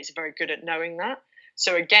is, athletes are very good at knowing that.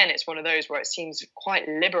 So again, it's one of those where it seems quite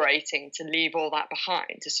liberating to leave all that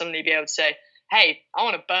behind, to suddenly be able to say, hey, I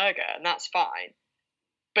want a burger, and that's fine.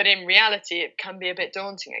 But in reality, it can be a bit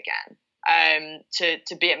daunting again.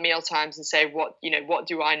 To be at meal times and say, what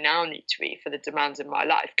do I now need to eat for the demands of my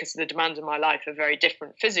life? Because the demands of my life are very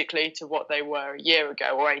different physically to what they were a year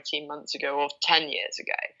ago or 18 months ago or 10 years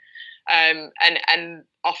ago. And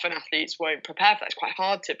often athletes won't prepare for that. It's quite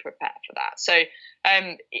hard to prepare for that. So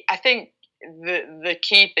I think the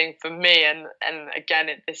key thing for me, and again,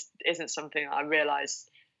 this isn't something I realised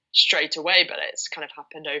straight away, but it's kind of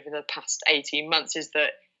happened over the past 18 months, is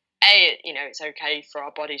that it's okay for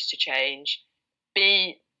our bodies to change.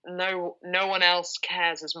 B, no one else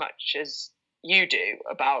cares as much as you do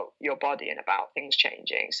about your body and about things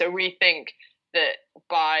changing. So we think that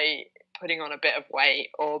by putting on a bit of weight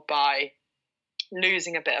or by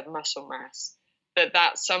losing a bit of muscle mass,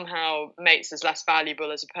 that somehow makes us less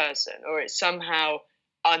valuable as a person, or it somehow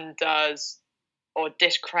undoes or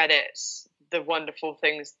discredits the wonderful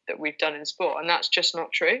things that we've done in sport. And that's just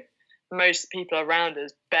not true. Most people around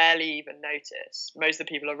us barely even notice. Most of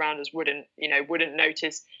the people around us wouldn't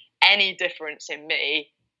notice any difference in me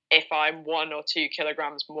if I'm 1 or 2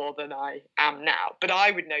 kilograms more than I am now. But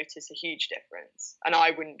I would notice a huge difference, and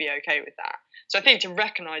I wouldn't be okay with that. So I think to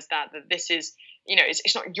recognise that this is,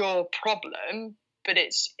 it's not your problem, but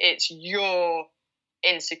it's your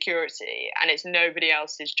insecurity, and it's nobody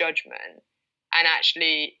else's judgment. And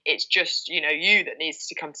actually, it's just, you that needs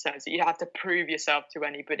to come to terms that you don't have to prove yourself to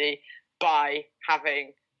anybody by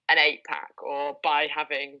having an 8-pack or by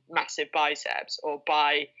having massive biceps or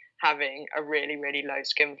by having a really, really low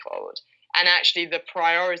skin fold. And actually, the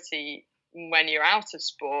priority when you're out of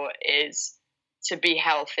sport is to be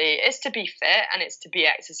healthy, it's to be fit, and it's to be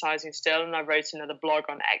exercising still. And I wrote another blog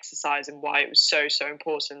on exercise and why it was so, so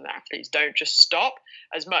important that athletes don't just stop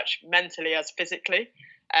as much mentally as physically.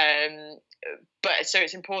 But so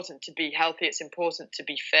it's important to be healthy, it's important to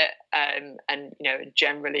be fit, and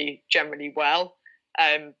generally well.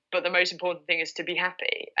 But the most important thing is to be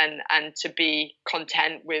happy and to be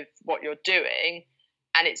content with what you're doing.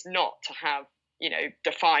 And it's not to have,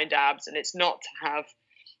 defined abs, and it's not to have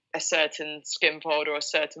a certain skin fold or a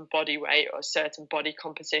certain body weight or a certain body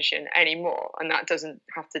composition anymore. And that doesn't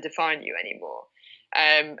have to define you anymore.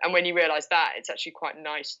 And when you realise that, it's actually quite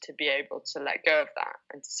nice to be able to let go of that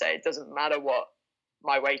and to say, it doesn't matter what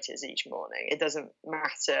my weight is each morning. It doesn't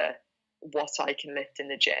matter what I can lift in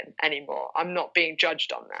the gym anymore. I'm not being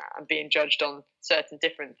judged on that. I'm being judged on certain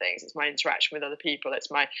different things. It's my interaction with other people.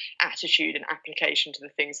 It's my attitude and application to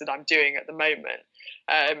the things that I'm doing at the moment.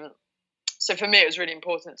 So for me, it was really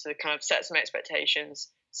important to kind of set some expectations,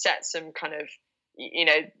 set some kind of,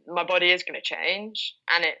 my body is going to change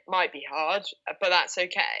and it might be hard, but that's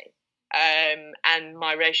okay. And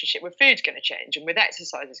my relationship with food's going to change and with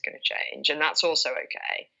exercise is going to change, and that's also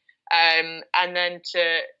okay. And then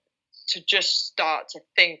to just start to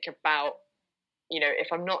think about, if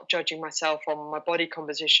I'm not judging myself on my body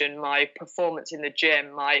composition, my performance in the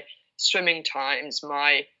gym, my swimming times,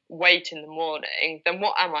 my weight in the morning, then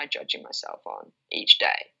what am I judging myself on each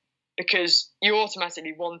day? Because you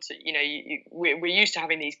automatically want to, we're used to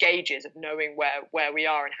having these gauges of knowing where we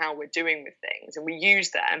are and how we're doing with things. And we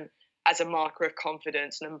use them as a marker of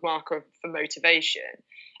confidence and a marker for motivation.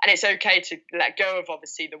 And it's okay to let go of,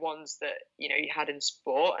 obviously, the ones that, you had in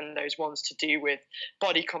sport and those ones to do with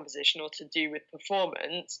body composition or to do with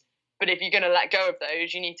performance. But if you're going to let go of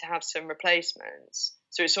those, you need to have some replacements.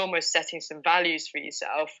 So it's almost setting some values for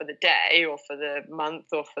yourself for the day or for the month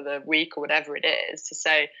or for the week or whatever it is, to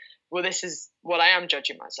say, well, this is what I am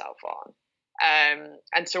judging myself on.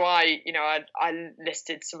 And so I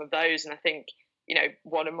listed some of those, and I think,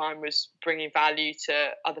 one of mine was bringing value to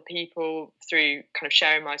other people through kind of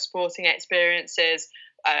sharing my sporting experiences.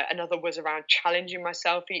 Another was around challenging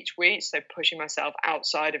myself each week, so pushing myself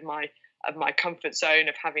outside of my comfort zone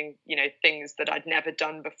of having, things that I'd never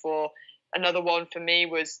done before. Another one for me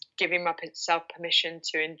was giving myself permission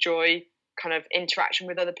to enjoy kind of interaction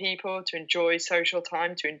with other people, to enjoy social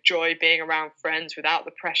time, to enjoy being around friends without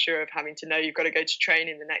the pressure of having to know you've got to go to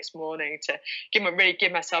training the next morning, to give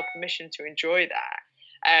myself permission to enjoy that.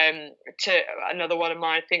 To another one of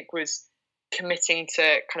mine, I think, was committing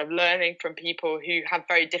to kind of learning from people who have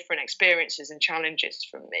very different experiences and challenges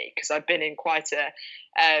from me, because I've been in quite a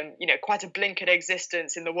blinkered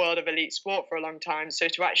existence in the world of elite sport for a long time. So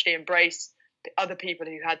to actually embrace other people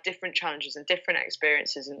who had different challenges and different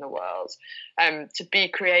experiences in the world, to be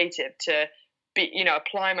creative, to be,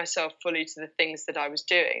 apply myself fully to the things that I was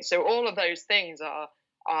doing. So all of those things are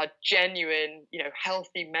genuine,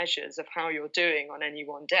 healthy measures of how you're doing on any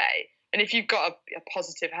one day. And if you've got a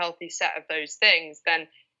positive, healthy set of those things, then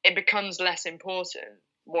it becomes less important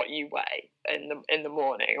what you weigh in the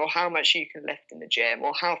morning, or how much you can lift in the gym,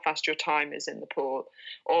 or how fast your time is in the pool,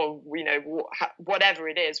 or whatever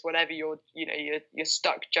it is, whatever you're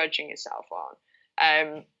stuck judging yourself on.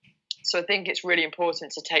 So I think it's really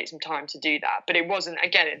important to take some time to do that. But it wasn't,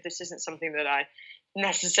 again, this isn't something that I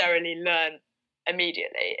necessarily learned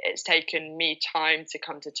immediately. It's taken me time to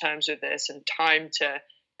come to terms with this, and time to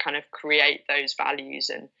kind of create those values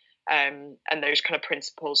and those kind of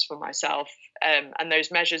principles for myself, and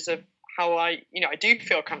those measures of how I do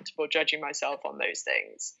feel comfortable judging myself on those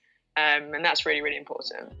things. And that's really, really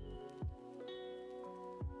important.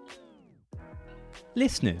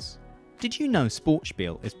 Listeners, did you know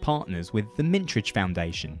SportSpiel is partners with the Mintridge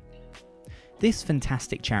Foundation? This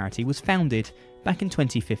fantastic charity was founded back in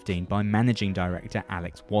 2015 by Managing Director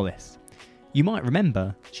Alex Wallace. You might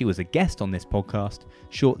remember she was a guest on this podcast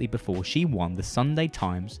shortly before she won the Sunday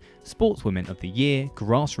Times Sportswoman of the Year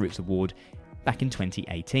Grassroots Award back in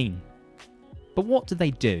 2018. But what do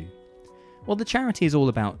they do? Well, the charity is all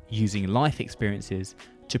about using life experiences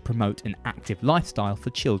to promote an active lifestyle for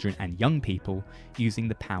children and young people, using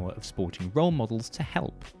the power of sporting role models to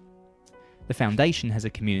help. The foundation has a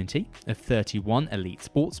community of 31 elite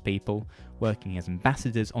sports people working as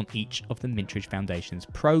ambassadors on each of the Mintridge Foundation's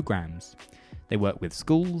programs. They work with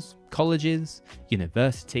schools, colleges,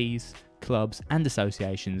 universities, clubs and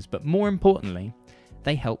associations, but more importantly,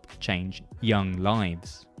 they help change young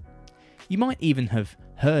lives. You might even have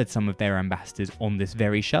heard some of their ambassadors on this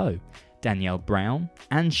very show. Danielle Brown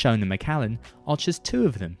and Shona McCallan are just two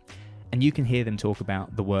of them, and you can hear them talk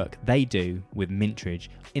about the work they do with Mintridge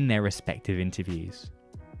in their respective interviews.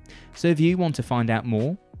 So if you want to find out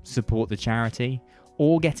more, support the charity,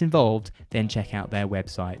 or get involved, then check out their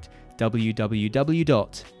website,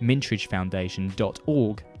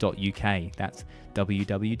 www.mintridgefoundation.org.uk. That's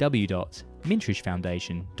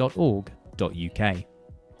www.mintridgefoundation.org.uk.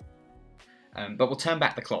 But we'll turn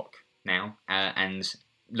back the clock now and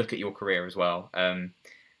look at your career as well.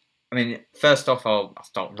 First off, I'll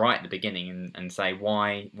start right at the beginning and say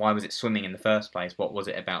why was it swimming in the first place? What was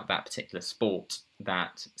it about that particular sport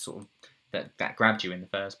that that grabbed you in the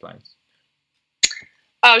first place?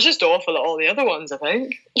 I was just awful at all the other ones, I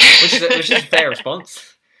think. Which is a fair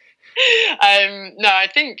response. No, I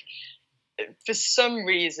think for some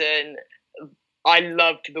reason I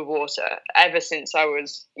loved the water ever since I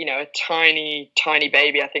was, a tiny, tiny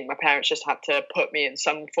baby. I think my parents just had to put me in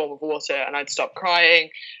some form of water and I'd stop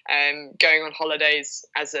crying. Going on holidays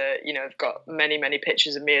as I've got many, many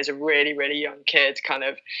pictures of me as a really, really young kid, kind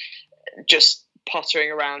of just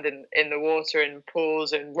pottering around in the water, in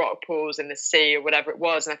pools and rock pools in the sea or whatever it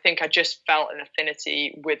was. And I think I just felt an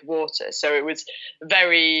affinity with water. So it was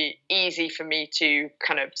very easy for me to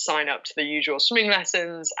kind of sign up to the usual swimming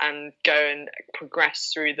lessons and go and progress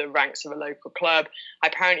through the ranks of a local club. I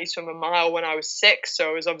apparently swam a mile when I was 6, so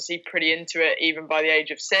I was obviously pretty into it even by the age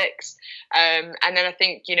of 6. And then I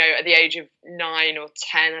think, you know, at the age of 9 or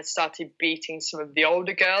 10, I started beating some of the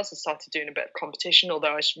older girls. I started doing a bit of competition,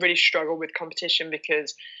 although I really struggled with competition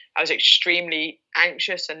because I was extremely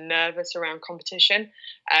anxious and nervous around competition.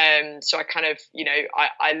 So I kind of, you know,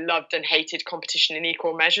 I loved and hated competition in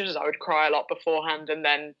equal measures. I would cry a lot beforehand and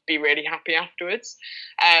then be really happy afterwards.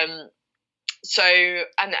 So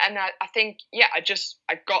I think, yeah,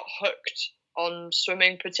 I got hooked on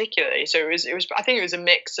swimming particularly. So I think it was a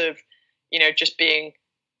mix of, you know, just being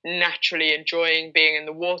naturally enjoying being in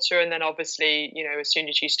the water, and then obviously, you know, as soon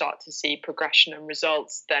as you start to see progression and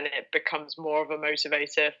results, then it becomes more of a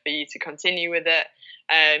motivator for you to continue with it.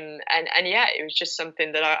 And yeah, it was just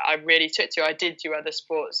something that I really took to. I did do other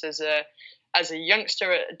sports as a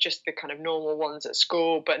youngster, just the kind of normal ones at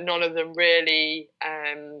school, but none of them really,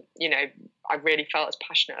 you know, I really felt as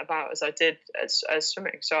passionate about as I did as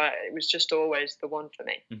swimming. So it was just always the one for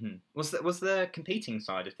me. Mm-hmm. Was the competing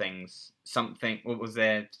side of things something, or was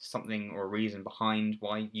there something or a reason behind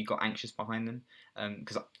why you got anxious behind them?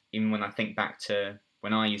 Because even when I think back to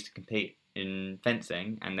when I used to compete in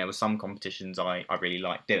fencing, and there were some competitions I really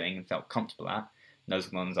liked doing and felt comfortable at, and those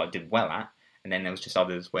were the ones I did well at. And then there was just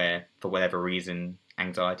others where, for whatever reason,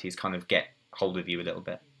 anxieties kind of get hold of you a little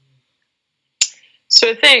bit.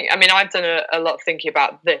 So I think, I mean, I've done a lot of thinking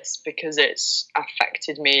about this because it's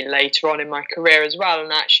affected me later on in my career as well.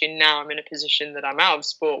 And actually now I'm in a position that I'm out of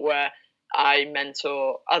sport where I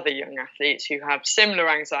mentor other young athletes who have similar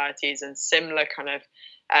anxieties and similar kind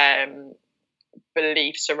of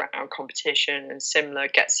beliefs around competition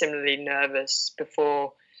and get similarly nervous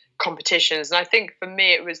before competitions. And I think for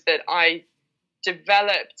me it was that I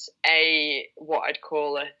developed what I'd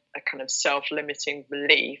call a kind of self-limiting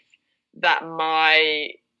belief that my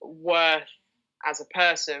worth as a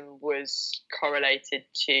person was correlated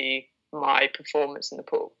to my performance in the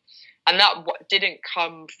pool. And that didn't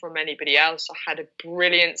come from anybody else. I had a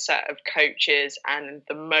brilliant set of coaches and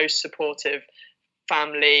the most supportive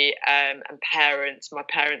family and parents. My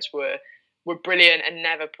parents were brilliant and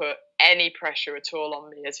never put any pressure at all on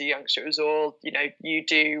me as a youngster. It was all, you know, you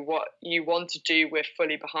do what you want to do. We're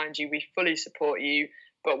fully behind you. We fully support you,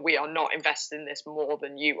 but we are not invested in this more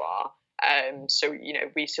than you are. So, you know,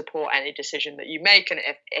 we support any decision that you make. And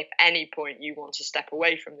if any point you want to step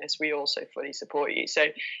away from this, we also fully support you. So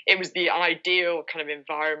it was the ideal kind of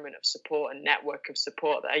environment of support and network of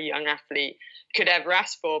support that a young athlete could ever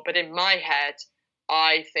ask for. But in my head,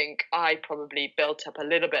 I think I probably built up a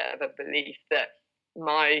little bit of a belief that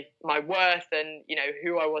my worth and, you know,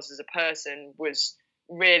 who I was as a person was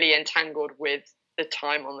really entangled with the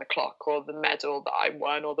time on the clock or the medal that I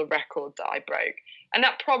won or the record that I broke. And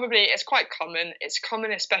that probably is quite common. It's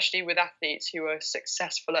common especially with athletes who are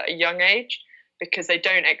successful at a young age because they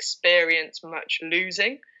don't experience much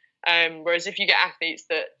losing. Whereas if you get athletes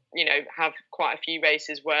that, you know, have quite a few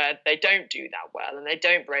races where they don't do that well and they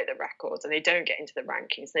don't break the records and they don't get into the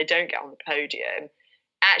rankings and they don't get on the podium,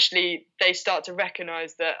 actually they start to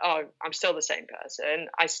recognize that, oh, I'm still the same person.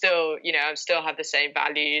 I still have the same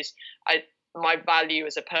values. My value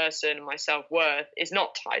as a person and my self-worth is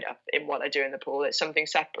not tied up in what I do in the pool. It's something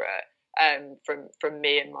separate from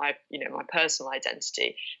me and my, you know, my personal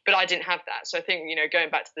identity. But I didn't have that. So I think, you know, going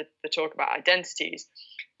back to the talk about identities,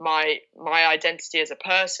 my identity as a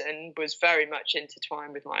person was very much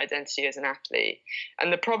intertwined with my identity as an athlete.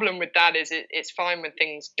 And the problem with that is it's fine when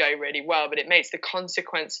things go really well, but it makes the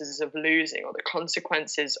consequences of losing or the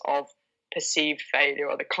consequences of perceived failure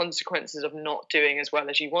or the consequences of not doing as well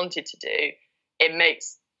as you wanted to do, it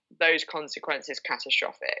makes those consequences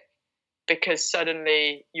catastrophic because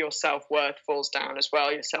suddenly your self-worth falls down as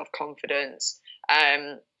well, your self-confidence,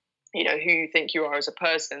 you know, who you think you are as a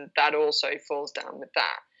person, that also falls down with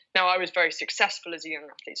that. Now, I was very successful as a young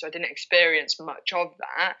athlete, so I didn't experience much of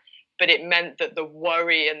that, but it meant that the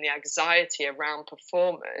worry and the anxiety around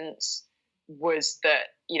performance was that,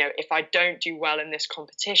 you know, if I don't do well in this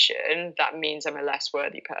competition, that means I'm a less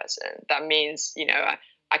worthy person. That means, you know,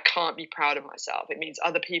 I can't be proud of myself. It means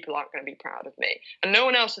other people aren't going to be proud of me. And no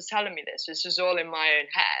one else was telling me this. This was all in my own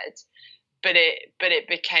head. But it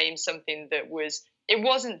became something that it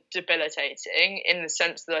wasn't debilitating in the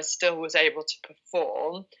sense that I still was able to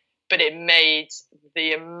perform, but it made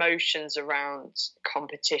the emotions around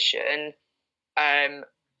competition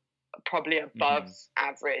probably above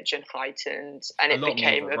average and heightened, and it lot more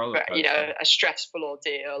became of a roller coaster. a stressful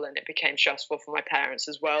ordeal, and it became stressful for my parents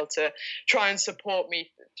as well to try and support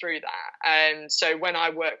me through that. So when I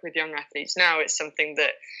work with young athletes now, it's something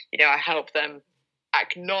that I help them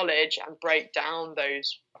acknowledge and break down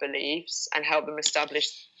those beliefs and help them establish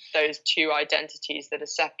those two identities that are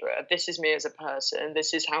separate. This is me as a person,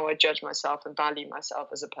 this is how I judge myself and value myself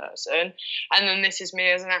as a person, and then this is me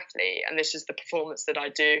as an athlete, and this is the performance that I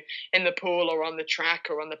do in the pool or on the track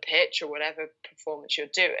or on the pitch or whatever performance you're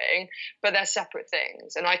doing. But they're separate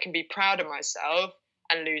things, and I can be proud of myself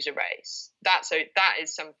and lose a race. That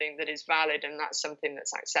is something that is valid, and that's something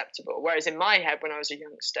that's acceptable. Whereas in my head, when I was a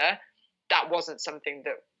youngster, that wasn't something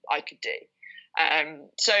that I could do.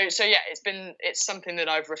 So yeah, it's something that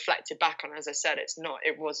I've reflected back on. As I said,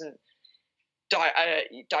 it wasn't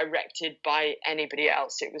directed by anybody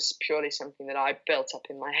else. It was purely something that I built up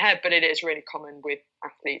in my head. But it is really common with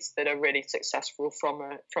athletes that are really successful from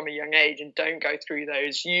a young age and don't go through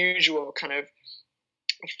those usual kind of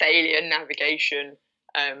failure navigation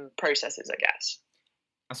processes, I guess.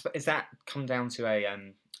 Is that come down to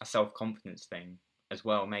a self-confidence thing as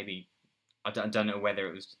well? Maybe I don't know whether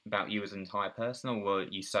it was about you as an entire person, or were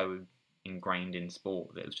you so ingrained in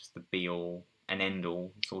sport that it was just the be-all and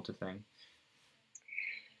end-all sort of thing?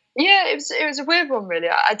 Yeah, it was a weird one, really.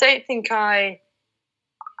 I don't think I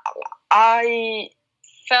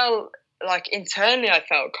felt like internally I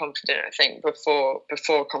felt confident, I think,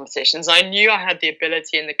 before competitions. I knew I had the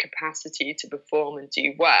ability and the capacity to perform and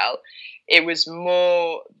do well. It was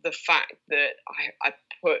more the fact that I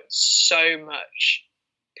put so much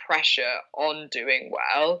pressure on doing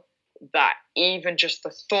well that even just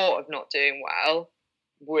the thought of not doing well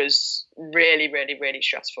was really, really, really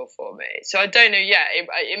stressful for me. So I don't know. Yeah,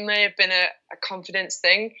 it may have been a confidence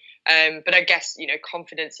thing, but I guess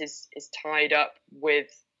confidence is tied up with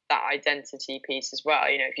that identity piece as well.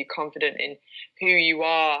 If you're confident in who you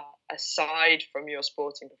are aside from your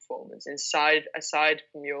sporting performance, aside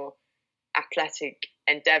from your athletic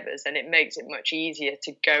endeavours, then it makes it much easier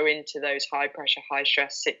to go into those high pressure, high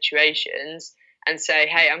stress situations and say,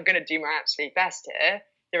 hey, I'm going to do my absolute best here.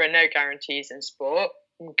 There are no guarantees in sport.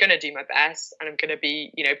 I'm going to do my best, and I'm going to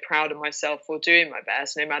be, proud of myself for doing my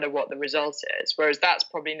best, no matter what the result is. Whereas that's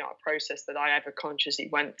probably not a process that I ever consciously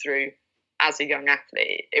went through as a young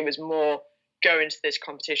athlete. It was more go into this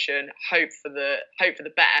competition, hope for the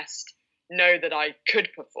best, know that I could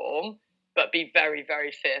perform, but be very,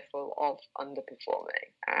 very fearful of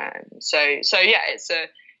underperforming. So yeah,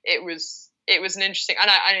 it was an interesting,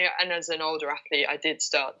 and as an older athlete, I did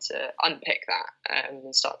start to unpick that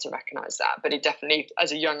and start to recognise that. But it definitely,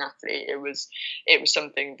 as a young athlete, it was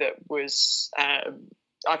something that was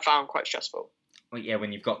I found quite stressful. Well, yeah,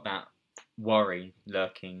 when you've got that worry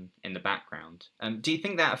lurking in the background, do you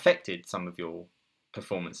think that affected some of your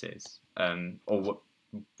performances, or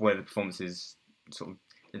were the performances sort of,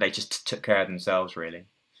 they just took care of themselves, really?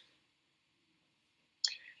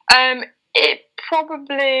 It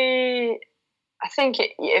probably, I think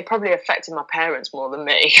it probably affected my parents more than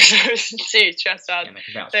me, because I was too stressed out.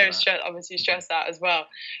 Yeah, they were obviously stressed out as well.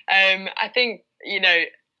 I think,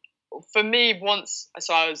 for me,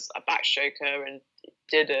 so I was a backstroker and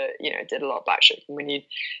did a lot of backstroking. When you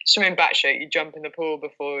swim in backstroke, you jump in the pool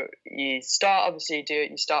before you start. Obviously,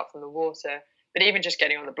 you start from the water. But even just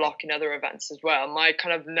getting on the block in other events as well, my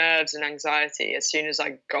kind of nerves and anxiety, as soon as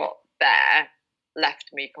I got there, left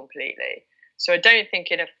me completely. So I don't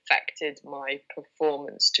think it affected my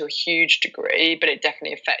performance to a huge degree, but it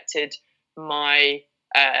definitely affected my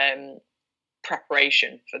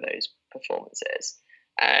preparation for those performances.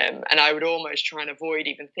 And I would almost try and avoid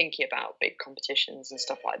even thinking about big competitions and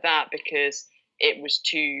stuff like that, because it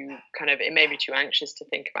made me too anxious to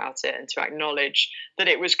think about it and to acknowledge that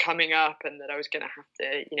it was coming up and that I was going to have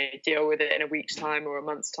to, deal with it in a week's time or a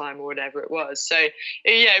month's time or whatever it was. So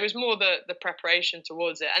yeah, it was more the preparation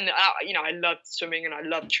towards it. And I loved swimming and I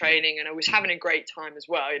loved training, and I was having a great time as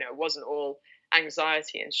well. It wasn't all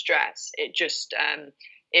anxiety and stress. It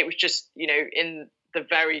was just in the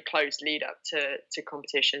very close lead up to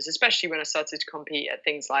competitions, especially when I started to compete at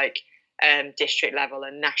things like district level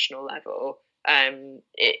and national level.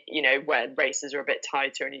 Where races are a bit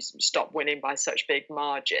tighter and you stop winning by such big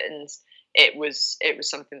margins, it was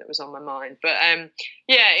something that was on my mind. But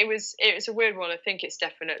it was a weird one. I think it's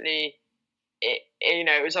definitely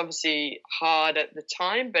it was obviously hard at the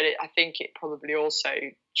time, but I think it probably also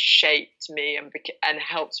shaped me and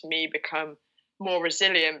helped me become more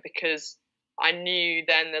resilient, because I knew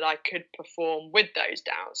then that I could perform with those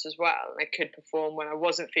doubts as well. I could perform when I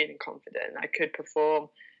wasn't feeling confident. I could perform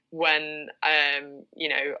when I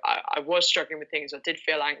was struggling with things, or did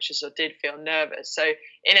feel anxious, or did feel nervous. So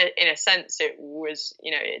in a sense, it was,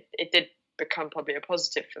 it did become probably a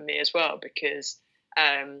positive for me as well, because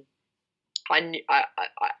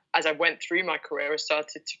as I went through my career, I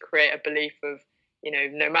started to create a belief of,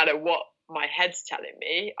 no matter what my head's telling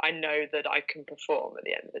me, I know that I can perform at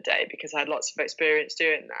the end of the day, because I had lots of experience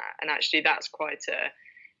doing that. And actually, that's quite a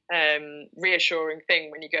reassuring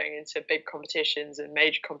thing when you're going into big competitions and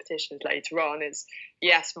major competitions later on. Is,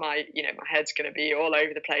 yes, my head's going to be all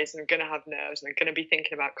over the place, and I'm going to have nerves, and I'm going to be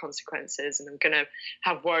thinking about consequences, and I'm going to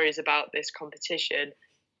have worries about this competition,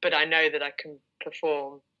 but I know that I can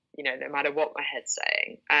perform, no matter what my head's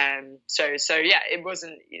saying. So yeah, it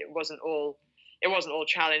wasn't all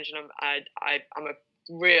challenge, and I'm a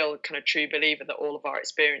real kind of true believer that all of our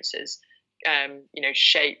experiences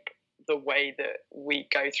shape the way that we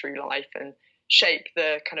go through life, and shape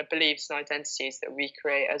the kind of beliefs and identities that we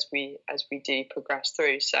create as we do progress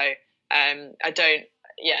through. So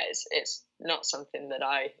it's not something that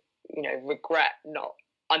I regret not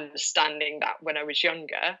understanding that when I was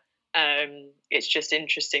younger. It's just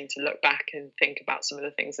interesting to look back and think about some of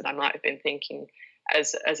the things that I might have been thinking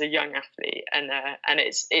as a young athlete, and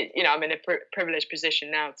I'm in a privileged position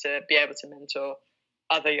now to be able to mentor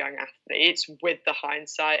other young athletes with the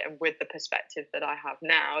hindsight and with the perspective that I have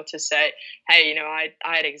now, to say, hey, I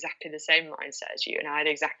had exactly the same mindset as you, and I had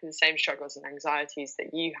exactly the same struggles and anxieties that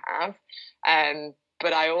you have,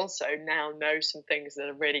 but I also now know some things that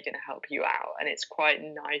are really going to help you out, and it's quite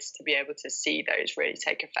nice to be able to see those really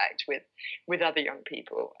take effect with other young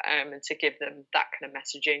people, and to give them that kind of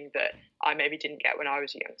messaging that I maybe didn't get when I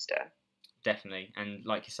was a youngster. Definitely, and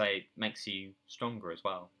like you say, it makes you stronger as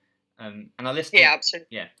well. And I listed,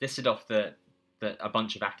 listed off a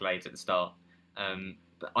bunch of accolades at the start.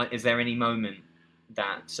 But is there any moment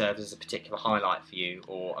that serves as a particular highlight for you,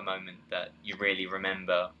 or a moment that you really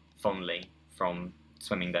remember fondly from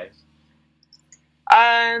swimming days?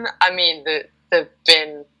 I mean, there've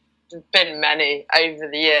been many over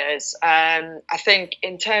the years. I think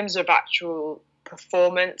in terms of actual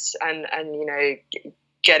performance and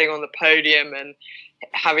getting on the podium and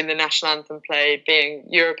having the national anthem played, being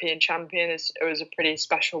European champion, it was a pretty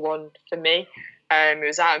special one for me. It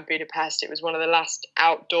was out in Budapest. It was one of the last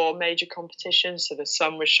outdoor major competitions, so the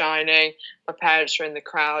sun was shining. My parents were in the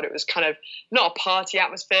crowd. It was kind of not a party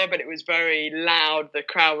atmosphere, but it was very loud. The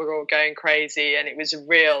crowd were all going crazy, and it was a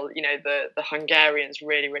real, the Hungarians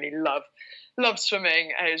really, really love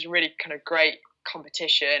swimming. It was a really kind of great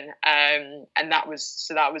competition, and that was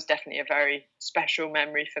definitely a very special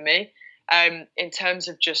memory for me. In terms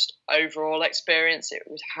of just overall experience, it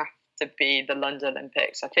would have to be the London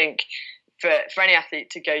Olympics. I think for any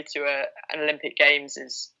athlete to go to an Olympic Games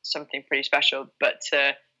is something pretty special, but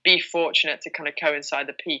to be fortunate to kind of coincide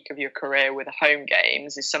the peak of your career with the home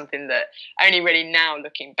games is something that only really now,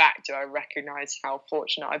 looking back, do I recognise how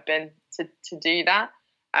fortunate I've been to do that.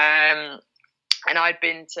 And I've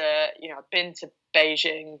been to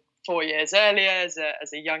Beijing 4 years earlier as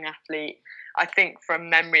a young athlete. I think from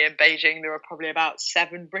memory in Beijing, there were probably about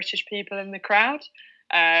 7 British people in the crowd.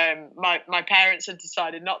 My parents had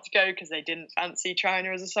decided not to go because they didn't fancy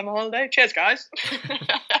China as a summer holiday. Cheers, guys.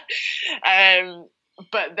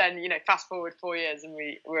 But then, fast forward 4 years and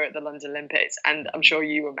we were at the London Olympics, and I'm sure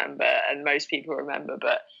you remember, and most people remember,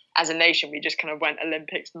 but as a nation, we just kind of went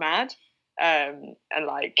Olympics mad. And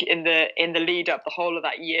like in the lead up, the whole of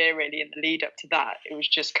that year, really, in the lead up to that, it was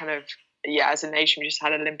just kind of, as a nation, we just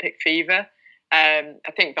had Olympic fever.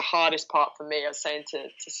 I think the hardest part for me, I was saying to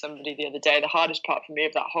somebody the other day, the hardest part for me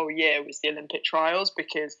of that whole year was the Olympic trials,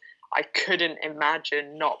 because I couldn't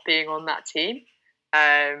imagine not being on that team.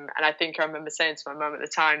 And I think I remember saying to my mum at the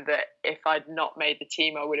time that if I'd not made the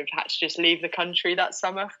team, I would have had to just leave the country that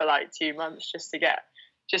summer for like 2 months just to get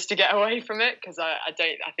away from it, because I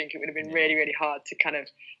think it would have been really, really hard to kind of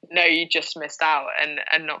know you just missed out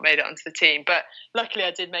and not made it onto the team. But luckily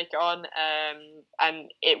I did make it on, and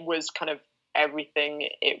it was kind of everything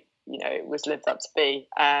it was lived up to be.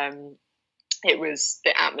 It was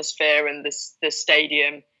the atmosphere and the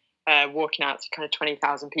stadium, walking out to kind of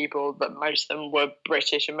 20,000 people, but most of them were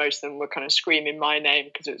British and most of them were kind of screaming my name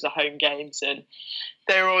because it was a home games and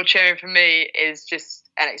they were all cheering for me, is just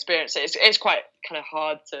an experience. It's quite kind of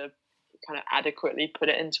hard to kind of adequately put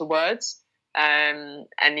it into words. And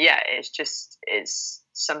it's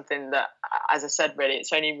something that, as I said, really,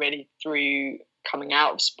 it's only really through coming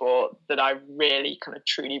out of sport that I really kind of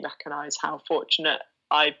truly recognise how fortunate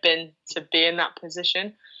I've been to be in that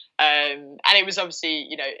position. And it was obviously,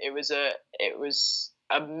 it was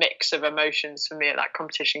a mix of emotions for me at that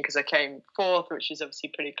competition, because I came fourth, which is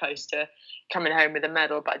obviously pretty close to coming home with a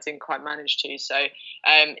medal, but I didn't quite manage to. So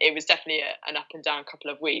it was definitely an up and down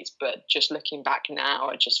couple of weeks. But just looking back now,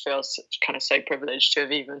 I just feel kind of so privileged to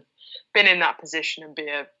have even been in that position and be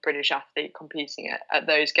a British athlete competing at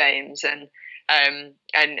those games. And as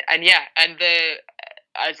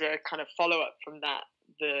a kind of follow up from that,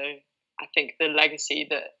 I think the legacy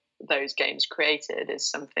that those games created is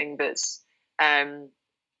something that's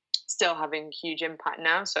still having huge impact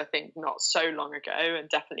now. So I think not so long ago, and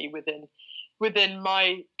definitely within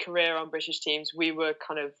my career on British teams, we were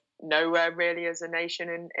kind of nowhere really as a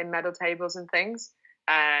nation in medal tables and things.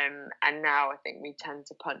 And now I think we tend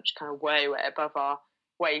to punch kind of way above our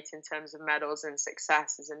weight in terms of medals and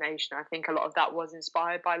success as a nation. I think a lot of that was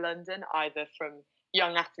inspired by London, either from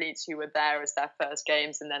young athletes who were there as their first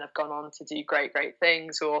games and then have gone on to do great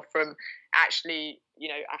things, or from actually,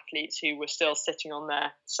 athletes who were still sitting on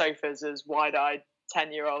their sofas as wide-eyed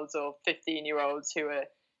 10-year-olds or 15-year-olds who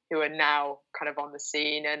are now kind of on the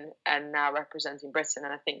scene and now representing Britain.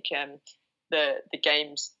 And I think the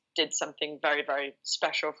games did something very, very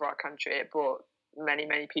special for our country. It brought many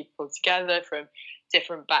people together from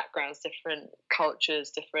different backgrounds, different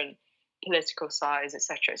cultures, different political sides,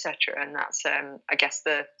 etc., and that's I guess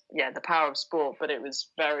the power of sport. But it was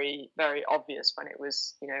very, very obvious when it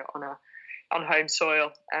was on home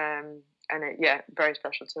soil, and very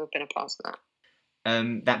special to have been a part of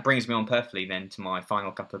that. That brings me on perfectly then to my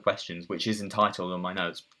final couple of questions, which is entitled on my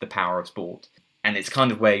notes, The Power of Sport. And it's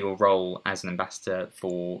kind of where your role as an ambassador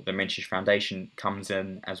for the British Foundation comes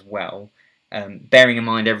in as well. Bearing in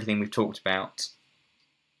mind everything we've talked about,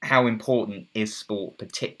 how important is sport,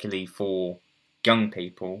 particularly for young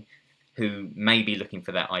people who may be looking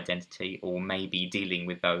for that identity or may be dealing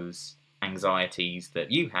with those anxieties that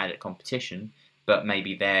you had at competition, but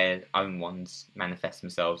maybe their own ones manifest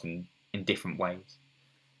themselves in different ways?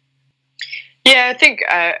 Yeah, I think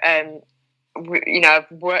I've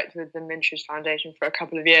worked with the British Foundation for a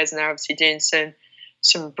couple of years, and they're obviously doing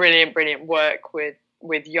some brilliant work with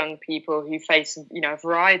young people who face a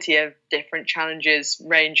variety of different challenges,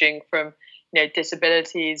 ranging from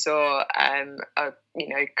disabilities or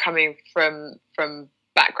coming from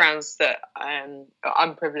backgrounds that are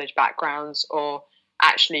unprivileged backgrounds, or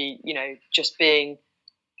actually just being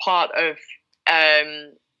part of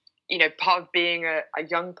being a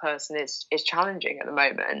young person is challenging at the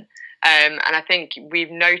moment. And I think we've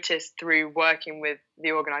noticed through working with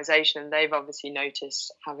the organisation, and they've obviously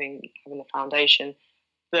noticed having the foundation,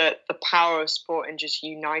 the power of sport in just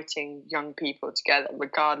uniting young people together,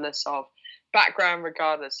 regardless of background,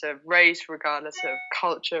 regardless of race, regardless of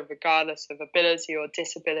culture, regardless of ability or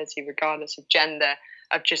disability, regardless of gender,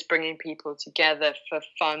 of just bringing people together for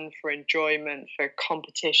fun, for enjoyment, for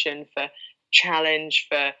competition, for challenge,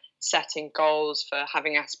 for setting goals, for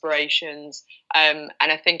having aspirations. And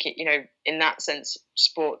I think, in that sense,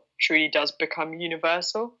 sport truly does become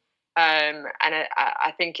universal. And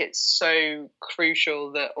I think it's so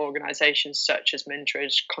crucial that organisations such as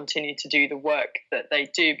Mintridge continue to do the work that they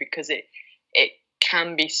do, because it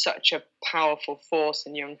can be such a powerful force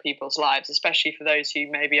in young people's lives, especially for those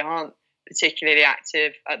who maybe aren't particularly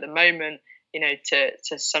active at the moment,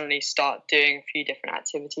 to suddenly start doing a few different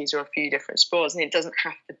activities or a few different sports. And it doesn't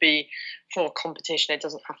have to be for competition. It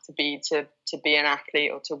doesn't have to be to be an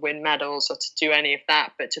athlete or to win medals or to do any of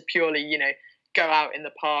that, but to purely, go out in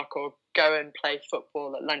the park or go and play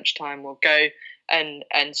football at lunchtime or go and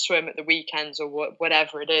swim at the weekends or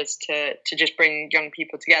whatever it is to just bring young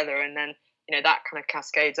people together. And then, that kind of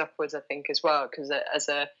cascades upwards, I think, as well, because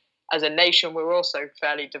as a nation, we're also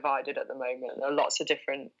fairly divided at the moment. There are lots of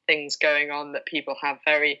different things going on that people have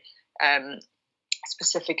very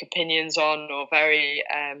specific opinions on, or very,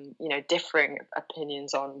 differing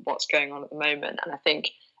opinions on what's going on at the moment. And I think,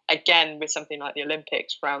 again, with something like the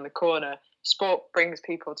Olympics around the corner, sport brings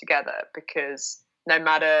people together, because no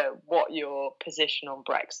matter what your position on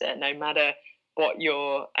Brexit, no matter what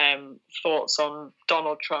your thoughts on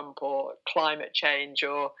Donald Trump or climate change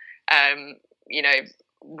or,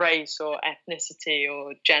 race or ethnicity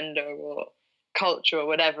or gender or culture or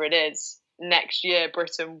whatever it is, next year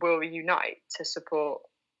Britain will unite to support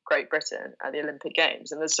Great Britain at the Olympic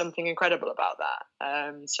Games. And there's something incredible about that,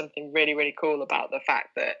 something really, really cool about the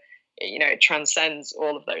fact that it transcends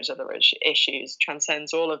all of those other issues,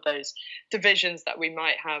 transcends all of those divisions that we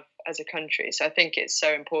might have as a country. So I think it's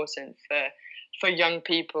so important for young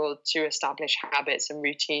people to establish habits and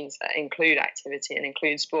routines that include activity and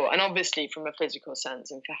include sport, and obviously from a physical sense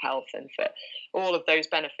and for health and for all of those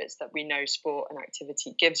benefits that we know sport and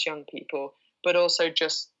activity gives young people, but also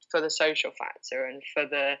just for the social factor and for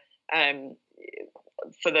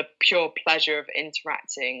for the pure pleasure of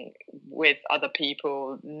interacting with other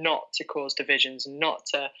people, not to cause divisions, not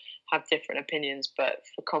to have different opinions, but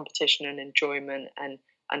for competition and enjoyment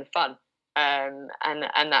and fun. And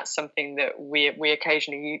that's something that we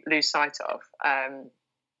occasionally lose sight of.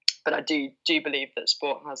 But I do believe that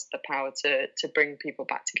sport has the power to bring people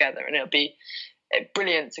back together, and it'll be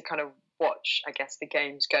brilliant to kind of watch, I guess, the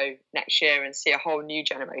games go next year and see a whole new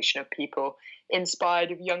generation of people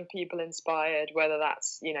inspired, of young people inspired, whether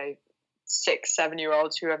that's, 6,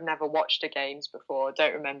 7-year-olds who have never watched a games before,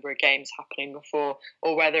 don't remember a games happening before,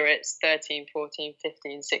 or whether it's 13, 14,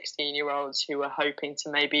 15, 16-year-olds who are hoping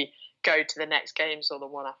to maybe go to the next games or the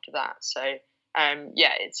one after that. So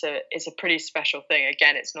it's a pretty special thing.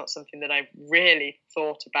 Again, it's not something that I really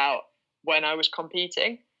thought about when I was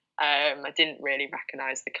competing. I didn't really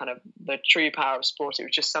recognise the true power of sport. It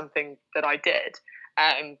was just something that I did.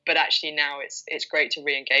 But actually now it's great to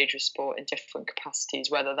re-engage with sport in different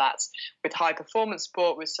capacities, whether that's with high performance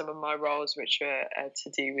sport, with some of my roles which are to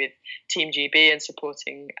do with Team GB and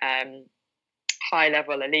supporting high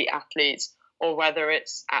level elite athletes, or whether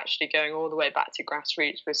it's actually going all the way back to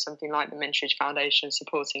grassroots with something like the Mintridge Foundation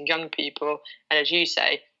supporting young people. And as you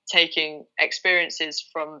say, taking experiences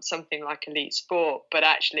from something like elite sport, but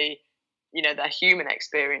actually, they're human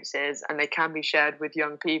experiences and they can be shared with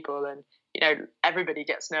young people. And, everybody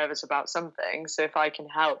gets nervous about something. So if I can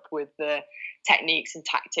help with the techniques and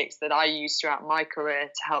tactics that I use throughout my career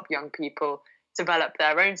to help young people develop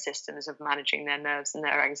their own systems of managing their nerves and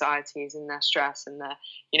their anxieties and their stress and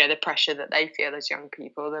the pressure that they feel as young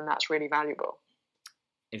people, then that's really valuable.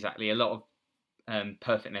 Exactly. A lot of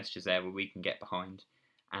perfect messages there where we can get behind.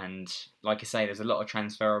 And like I say, there's a lot of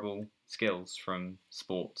transferable skills from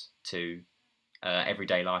sport to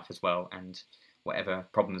everyday life as well. And whatever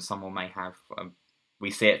problems someone may have, we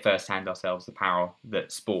see it firsthand ourselves, the power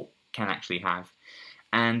that sport can actually have.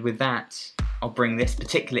 And with that, I'll bring this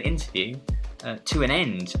particular interview to an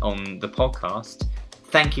end on the podcast.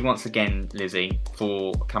 Thank you once again, Lizzie,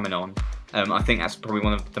 for coming on. I think that's probably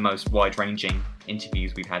one of the most wide-ranging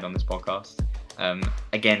interviews we've had on this podcast.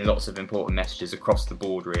 Again, lots of important messages across the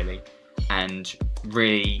board, really, and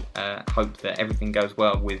really hope that everything goes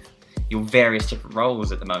well with your various different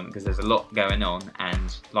roles at the moment, because there's a lot going on,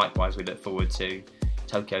 and likewise we look forward to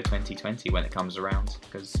Tokyo 2020 when it comes around,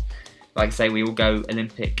 because like I say, we all go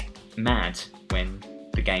Olympic mad when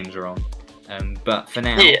the games are on. But for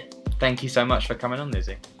now, Thank you so much for coming on,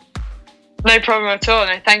 Lizzie. No problem at all.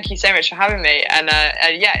 No, thank you so much for having me. And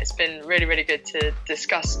it's been really, really good to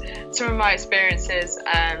discuss some of my experiences.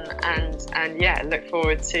 And look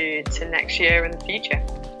forward to next year and the future.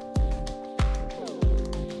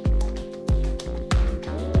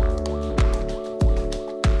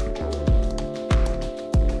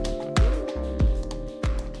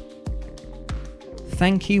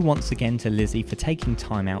 Thank you once again to Lizzie for taking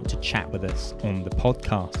time out to chat with us on the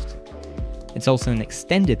podcast. It's also an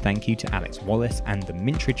extended thank you to Alex Wallace and the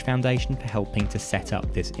Mintridge Foundation for helping to set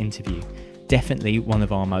up this interview. Definitely one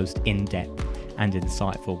of our most in-depth and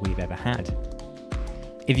insightful we've ever had.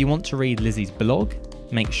 If you want to read Lizzie's blog,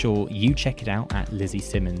 make sure you check it out at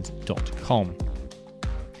lizziesimmonds.com.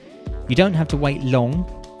 You don't have to wait long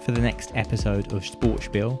for the next episode of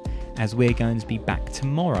SportSpiel, as we're going to be back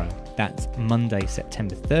tomorrow. That's Monday,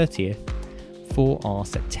 September 30th, for our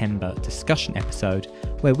September discussion episode,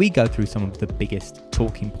 where we go through some of the biggest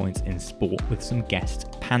talking points in sport with some guest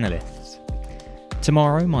panellists.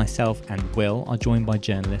 Tomorrow, myself and Will are joined by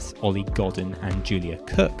journalists Ollie Godden and Julia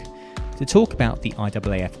Cook to talk about the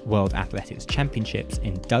IAAF World Athletics Championships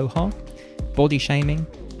in Doha, body shaming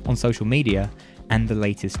on social media, and the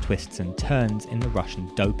latest twists and turns in the Russian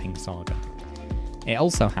doping saga. It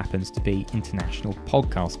also happens to be International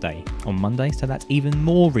Podcast Day on Monday, so that's even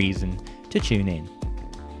more reason to tune in.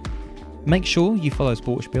 Make sure you follow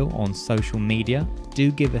SportSpiel on social media.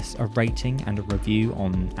 Do give us a rating and a review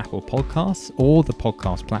on Apple Podcasts or the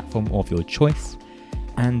podcast platform of your choice.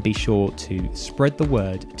 And be sure to spread the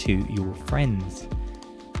word to your friends.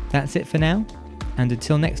 That's it for now. And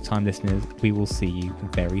until next time, listeners, we will see you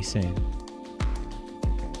very soon.